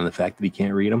blaming it on the fact that he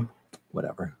can't read them.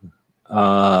 Whatever.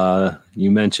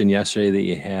 You mentioned yesterday that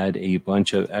you had a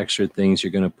bunch of extra things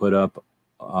you're going to put up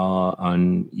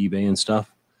on eBay and stuff.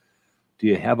 Do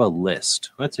you have a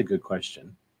list? That's a good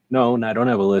question. No, I don't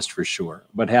have a list for sure.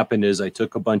 What happened is I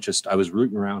took a bunch of I was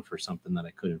rooting around for something that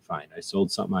I couldn't find. I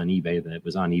sold something on eBay that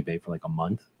was on eBay for a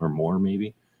month or more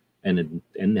maybe. And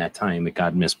in that time, it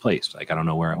got misplaced. I don't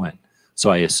know where it went. So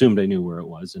I assumed I knew where it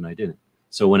was, and I didn't.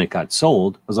 So when it got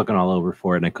sold, I was looking all over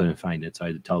for it, and I couldn't find it. So I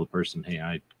had to tell the person,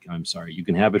 hey, I'm sorry. You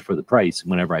can have it for the price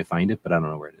whenever I find it, but I don't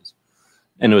know where it is.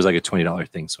 And it was a $20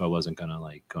 thing, so I wasn't going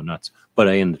to go nuts. But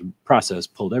I, in the process,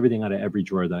 pulled everything out of every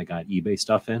drawer that I got eBay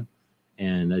stuff in,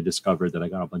 and I discovered that I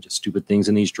got a bunch of stupid things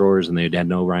in these drawers, and they had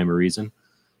no rhyme or reason.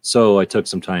 So I took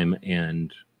some time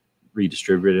and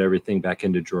redistributed everything back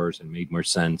into drawers and made more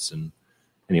sense, and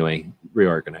anyway,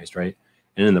 reorganized, right?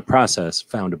 And in the process,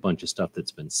 found a bunch of stuff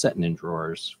that's been sitting in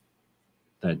drawers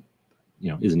that,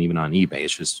 isn't even on eBay.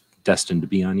 It's just destined to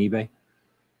be on eBay.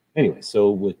 Anyway, so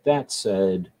with that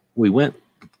said, we went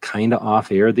kind of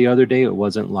off air the other day. It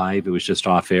wasn't live. It was just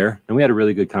off air. And we had a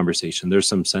really good conversation. There's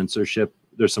some censorship.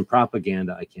 There's some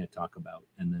propaganda I can't talk about.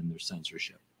 And then there's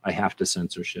censorship. I have to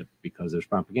censorship because there's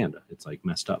propaganda. It's like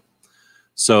messed up.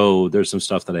 So there's some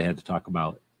stuff that I had to talk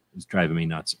about. It's driving me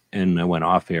nuts. And I went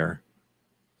off air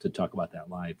to talk about that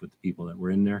live with the people that were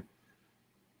in there.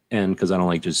 And because I don't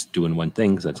like just doing one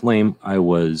thing, because that's lame, I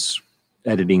was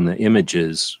editing the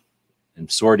images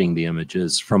and sorting the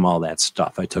images from all that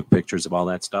stuff. I took pictures of all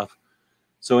that stuff.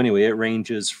 So anyway, it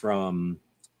ranges from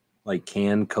like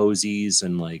can cozies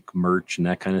and like merch and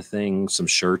that kind of thing, some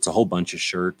shirts, a whole bunch of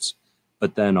shirts,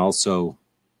 but then also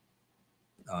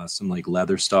some like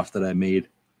leather stuff that I made.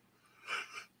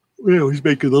 I was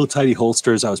making little tiny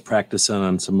holsters. I was practicing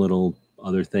on some little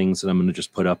other things that I'm going to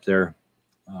just put up there.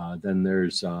 Then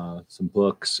there's some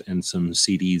books and some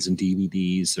CDs and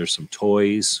DVDs. There's some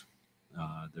toys.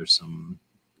 There's some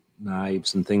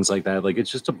knives and things like that. Like,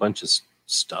 it's just a bunch of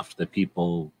stuff that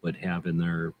people would have in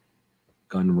their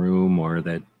gun room, or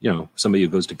that, somebody who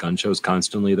goes to gun shows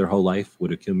constantly their whole life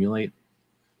would accumulate.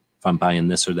 If I'm buying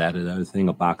this or that or the other thing,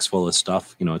 a box full of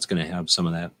stuff, it's going to have some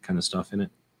of that kind of stuff in it.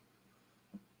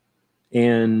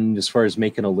 And as far as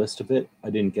making a list of it, I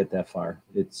didn't get that far.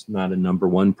 It's not a number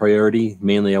one priority.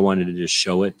 Mainly, I wanted to just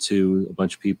show it to a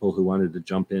bunch of people who wanted to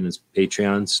jump in as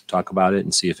Patreons, talk about it,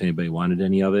 and see if anybody wanted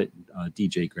any of it.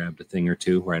 DJ grabbed a thing or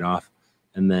two right off.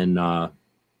 And then the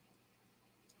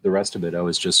rest of it, I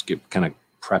was just kind of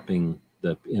prepping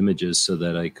the images so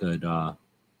that I could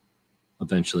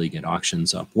eventually get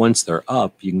auctions up. Once they're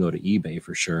up, you can go to eBay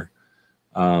for sure.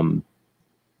 Right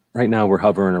now, we're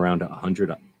hovering around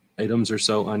 100 items or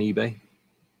so on eBay.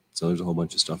 So there's a whole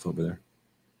bunch of stuff over there.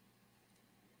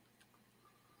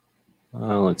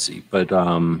 Let's see. But,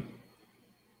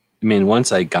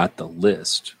 once I got the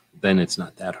list, then it's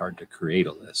not that hard to create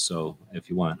a list. So if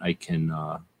you want, I can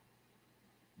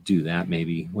do that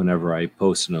maybe whenever I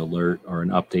post an alert or an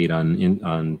update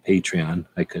on Patreon.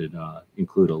 I could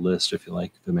include a list if you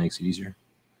like, if it makes it easier.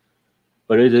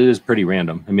 But it is pretty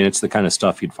random. It's the kind of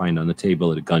stuff you'd find on the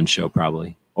table at a gun show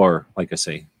probably. Or, like I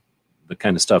say, the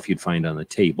kind of stuff you'd find on the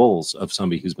tables of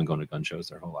somebody who's been going to gun shows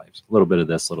their whole lives. A little bit of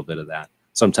this, a little bit of that.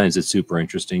 Sometimes it's super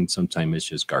interesting. Sometimes it's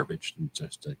just garbage and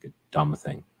just like a dumb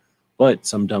thing. But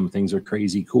some dumb things are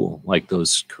crazy cool, like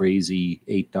those crazy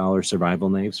 $8 survival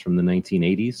knives from the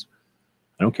 1980s.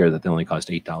 I don't care that they only cost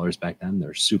 $8 back then.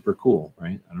 They're super cool,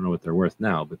 right? I don't know what they're worth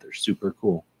now, but they're super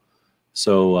cool.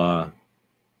 So,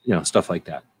 stuff like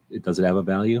that. Does it have a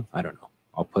value? I don't know.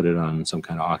 I'll put it on some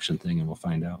kind of auction thing and we'll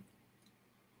find out.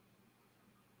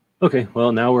 Okay,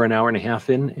 well, now we're an hour and a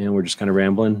half in and we're just kind of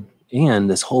rambling. And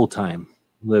this whole time,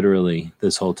 literally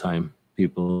this whole time,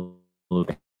 people, I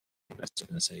was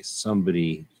going to say,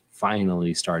 somebody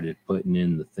finally started putting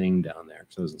in the thing down there.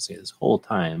 So I was going to say, this whole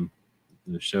time,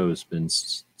 the show's been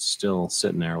still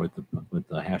sitting there with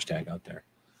the hashtag out there.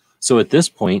 So at this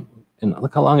point, and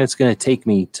look how long it's going to take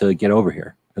me to get over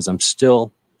here, because I'm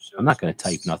not going to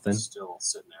type nothing. Still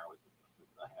sitting there with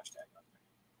the hashtag out there.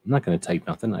 I'm not going to type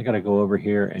nothing. I got to go over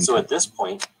here and. So at this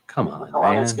point, come on, how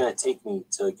long it's going to take me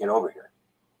to get over here?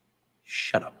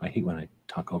 Shut up! I hate when I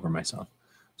talk over myself.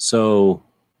 So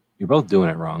you're both doing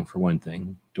it wrong for one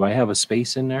thing. Do I have a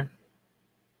space in there?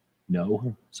 No,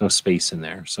 there's no space in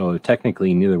there. So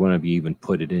technically, neither one of you even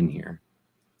put it in here.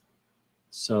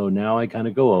 So now I kind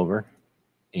of go over,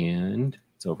 and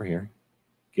it's over here.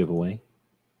 Giveaway.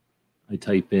 I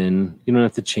type in, you don't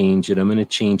have to change it. I'm going to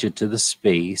change it to the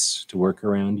space to work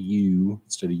around you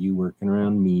instead of you working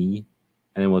around me.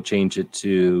 And then we'll change it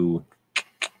to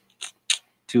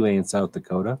 2A in South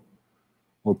Dakota.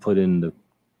 We'll put in the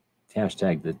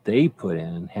hashtag that they put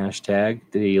in, hashtag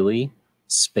daily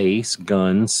space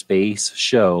gun space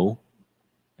show.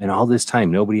 And all this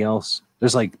time, nobody else,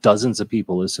 there's like dozens of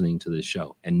people listening to this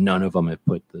show, and none of them have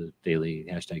put the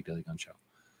hashtag daily gun show.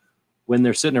 When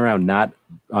they're sitting around not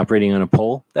operating on a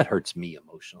poll, that hurts me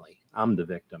emotionally. I'm the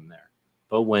victim there.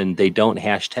 But when they don't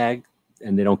hashtag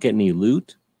and they don't get any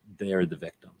loot, they're the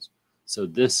victims. So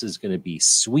this is going to be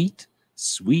sweet,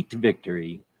 sweet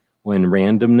victory when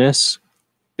randomness,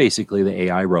 basically the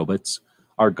AI robots,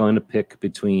 are going to pick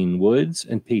between Woods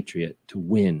and Patriot to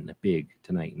win big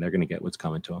tonight. And they're going to get what's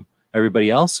coming to them. Everybody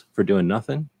else, for doing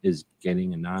nothing, is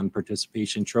getting a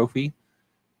non-participation trophy,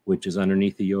 which is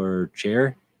underneath your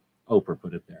chair. Oprah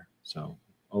put it there. So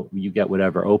you get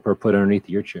whatever Oprah put underneath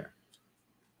your chair.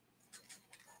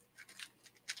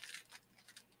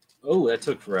 Oh, that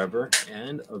took forever.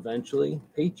 And eventually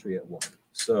Patriot won.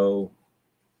 So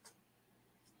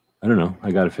I don't know.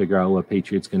 I got to figure out what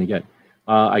Patriot's going to get.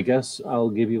 I guess I'll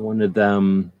give you one of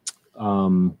them.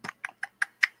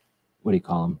 What do you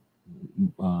call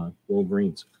them?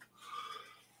 Wolverines.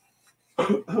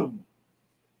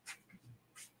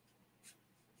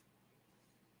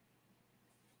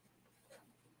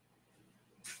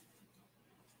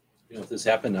 If this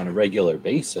happened on a regular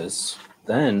basis,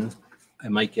 then I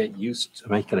might get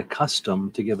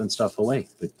accustomed to giving stuff away.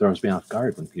 It throws me off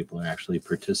guard when people are actually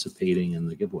participating in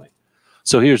the giveaway.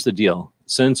 So here's the deal.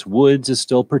 Since Woods is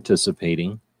still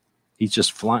participating, he's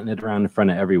just flaunting it around in front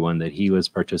of everyone that he was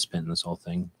participant in this whole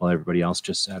thing, while everybody else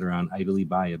just sat around idly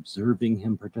by observing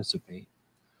him participate.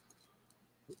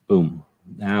 Boom.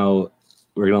 Now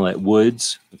we're going to let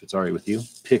Woods, if it's all right with you,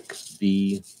 pick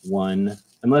the one.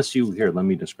 Unless you, here, let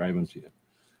me describe them to you.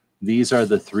 These are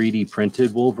the 3D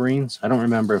printed Wolverines. I don't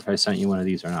remember if I sent you one of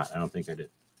these or not. I don't think I did.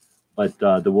 But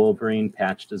the Wolverine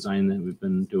patch design that we've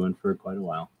been doing for quite a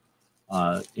while,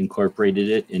 incorporated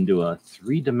it into a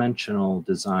 3-dimensional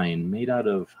design made out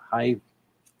of high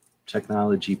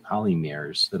technology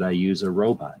polymers that I use a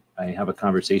robot. I have a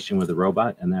conversation with a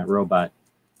robot, and that robot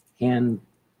hand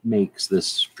makes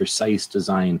this precise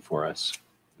design for us.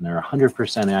 And they're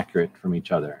 100% accurate from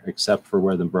each other, except for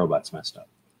where the robot's messed up.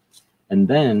 And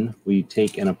then we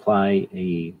take and apply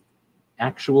a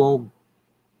actual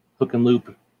hook and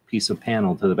loop piece of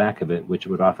panel to the back of it, which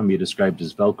would often be described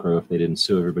as Velcro if they didn't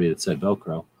sue everybody that said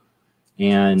Velcro.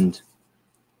 And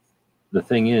the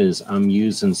thing is, I'm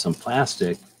using some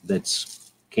plastic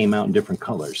that's came out in different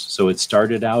colors. So it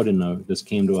started out in this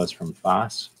came to us from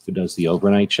Foss, who does the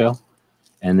overnight show.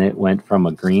 And it went from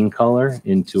a green color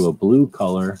into a blue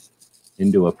color,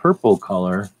 into a purple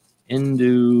color,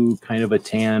 into kind of a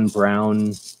tan,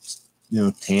 brown,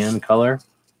 tan color.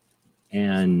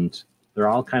 And they're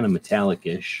all kind of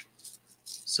metallic-ish.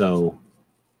 So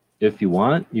if you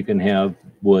want, you can have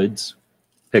Woods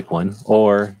pick one,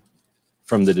 or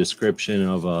from the description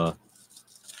of a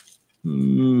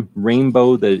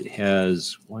rainbow that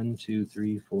has 1, 2,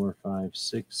 3, 4, 5,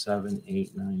 6, 7,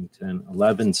 8, 9, 10,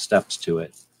 11 steps to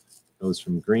it. Goes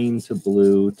from green to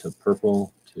blue to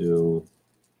purple to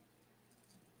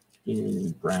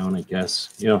brown, I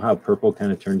guess. You know how purple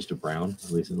kind of turns to brown?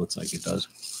 At least it looks like it does.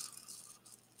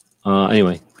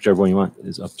 Anyway, whichever one you want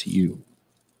is up to you.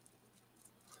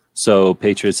 So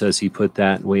Patriot says he put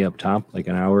that way up top like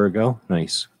an hour ago.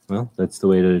 Nice. Well, that's the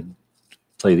way to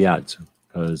play the odds,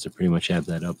 because I pretty much have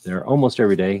that up there almost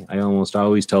every day. I almost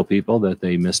always tell people that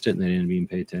they missed it and they didn't even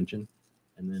pay attention,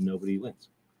 and then nobody wins.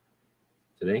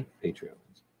 Today, Patriot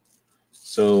wins.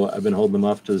 So I've been holding them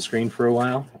up to the screen for a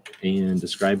while and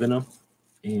describing them,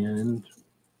 and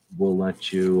we'll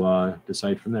let you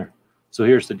decide from there. So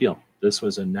here's the deal. This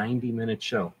was a 90-minute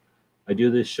show. I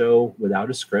do this show without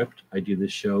a script. I do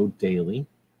this show daily.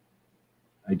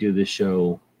 I do this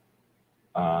show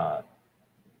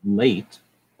late,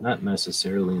 not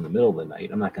necessarily in the middle of the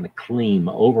night. I'm not going to claim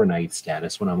overnight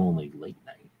status when I'm only late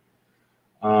night.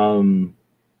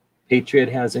 Patriot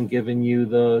hasn't given you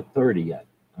the authority yet.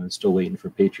 I'm still waiting for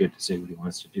Patriot to say what he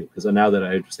wants to do, because now that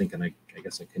I was thinking, I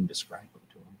guess I can describe him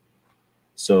to him.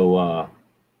 So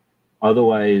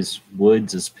otherwise,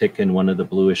 Woods is picking one of the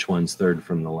bluish ones third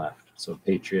from the left. So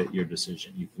Patriot, your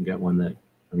decision. You can get one that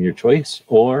from your choice,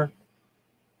 or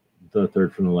the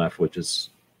third from the left, which is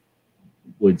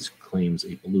Woods claims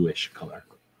a bluish color.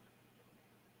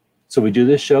 So we do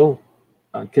this show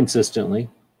consistently.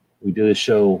 We do this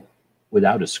show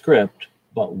without a script,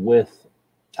 but with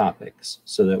topics,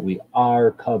 so that we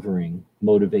are covering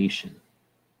motivation,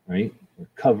 right? We're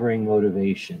covering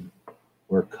motivation.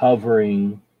 We're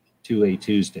covering 2A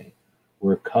Tuesday.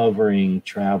 We're covering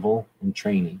travel and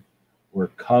training. We're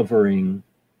covering,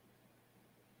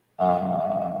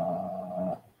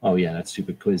 oh yeah, that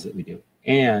stupid quiz that we do.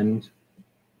 And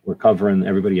we're covering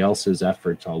everybody else's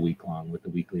efforts all week long with the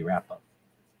weekly wrap-up.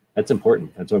 That's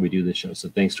important. That's why we do this show. So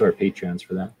thanks to our Patreons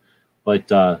for that.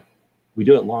 But we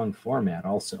do it long format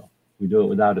also. We do it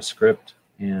without a script,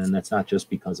 and that's not just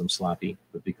because I'm sloppy,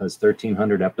 but because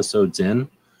 1,300 episodes in,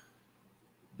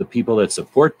 the people that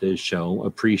support this show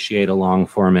appreciate a long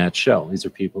format show. These are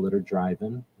people that are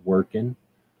driving, working,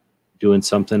 doing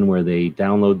something where they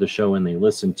download the show and they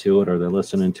listen to it, or they're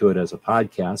listening to it as a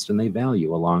podcast, and they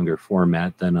value a longer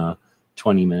format than a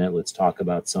 20-minute, let's talk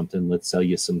about something, let's sell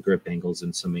you some grip angles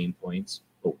and some aim points.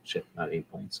 Oh, shit, not aim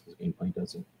points, because aim point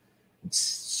doesn't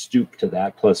stoop to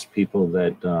that. Plus, people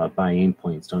that buy aim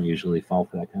points don't usually fall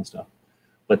for that kind of stuff.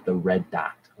 But the red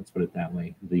dot, let's put it that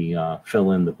way, the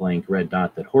fill in the blank red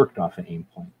dot that horked off an aim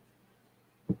point.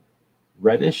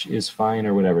 Reddish is fine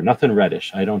or whatever. Nothing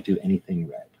reddish. I don't do anything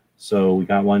red. So we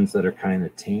got ones that are kind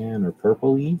of tan or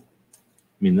purpley.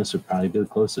 mean, this would probably be the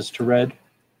closest to red,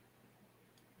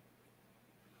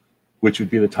 which would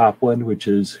be the top one, which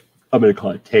is, I'm going to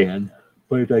call it tan.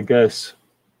 But I guess,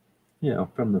 you know,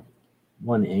 from the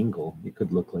one angle, it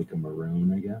could look like a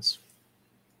maroon, I guess.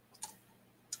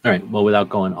 All right, well, without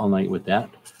going all night with that,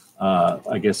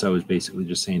 I guess I was basically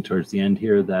just saying towards the end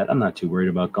here that I'm not too worried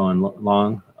about going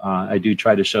long. I do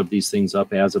try to shove these things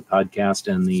up as a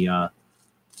podcast, and the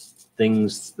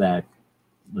things that,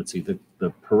 let's see, the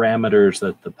parameters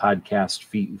that the podcast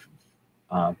feed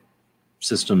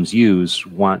systems use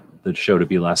want the show to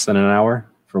be less than an hour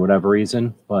for whatever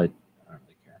reason, but I don't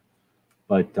really care.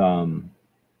 But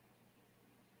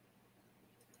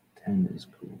 10 is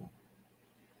cool.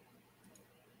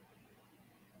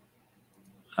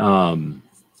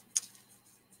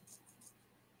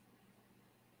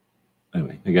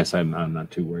 Anyway, I guess I'm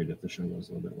not too worried if the show goes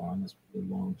a little bit long. It's a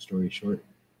long story short.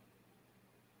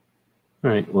 All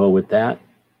right. Well, with that,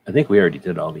 I think we already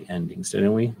did all the endings,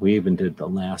 didn't we? We even did the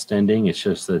last ending. It's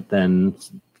just that then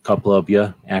a couple of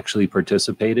you actually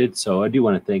participated. So I do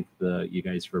want to thank you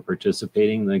guys for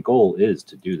participating. The goal is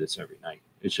to do this every night.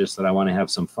 It's just that I want to have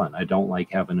some fun. I don't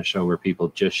like having a show where people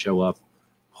just show up,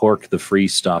 hork the free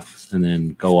stuff, and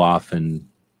then go off and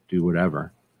do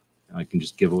whatever. I can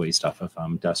just give away stuff if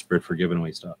I'm desperate for giving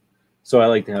away stuff. So I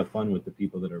like to have fun with the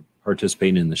people that are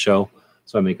participating in the show.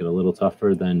 So I make it a little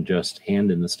tougher than just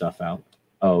handing the stuff out.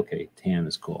 Oh, okay. Tan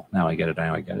is cool. Now I get it.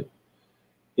 Now I get it.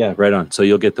 Yeah, right on. So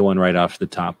you'll get the one right off the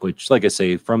top, which, like I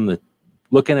say, from the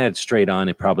looking at it straight on,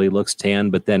 it probably looks tan.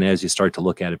 But then as you start to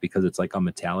look at it, because it's like a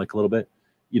metallic a little bit,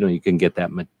 you know, you can get that.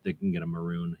 They can get a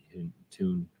maroon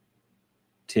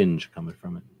tinge coming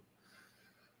from it.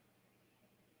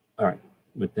 All right.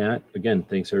 With that, again,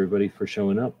 thanks everybody for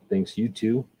showing up. Thanks you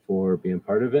two for being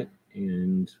part of it.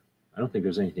 And I don't think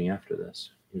there's anything after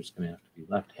this. You're just going to have to be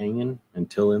left hanging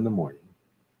until in the morning.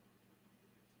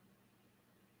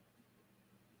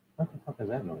 What the fuck is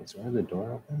that noise? Why is the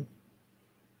door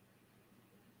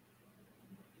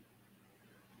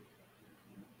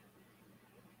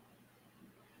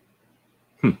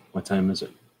open? What time is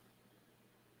it?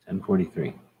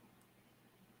 10:43.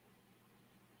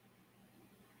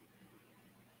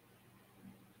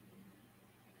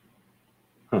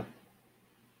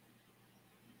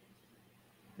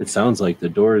 It sounds like the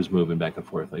door is moving back and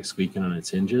forth, like squeaking on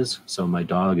its hinges. So my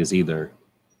dog is either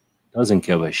doesn't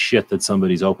give a shit that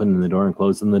somebody's opening the door and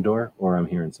closing the door, or I'm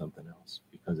hearing something else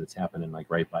because it's happening like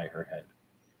right by her head.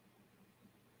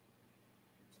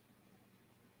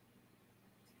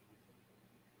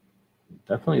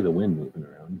 Definitely the wind moving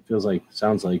around. It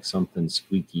sounds like something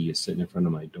squeaky is sitting in front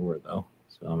of my door though.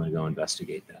 So I'm gonna go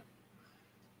investigate that.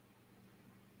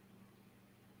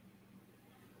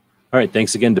 All right,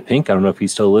 thanks again to Pink. I don't know if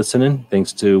he's still listening.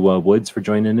 Thanks to Woods for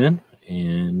joining in.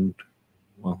 And,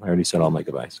 well, I already said all my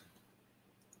goodbyes.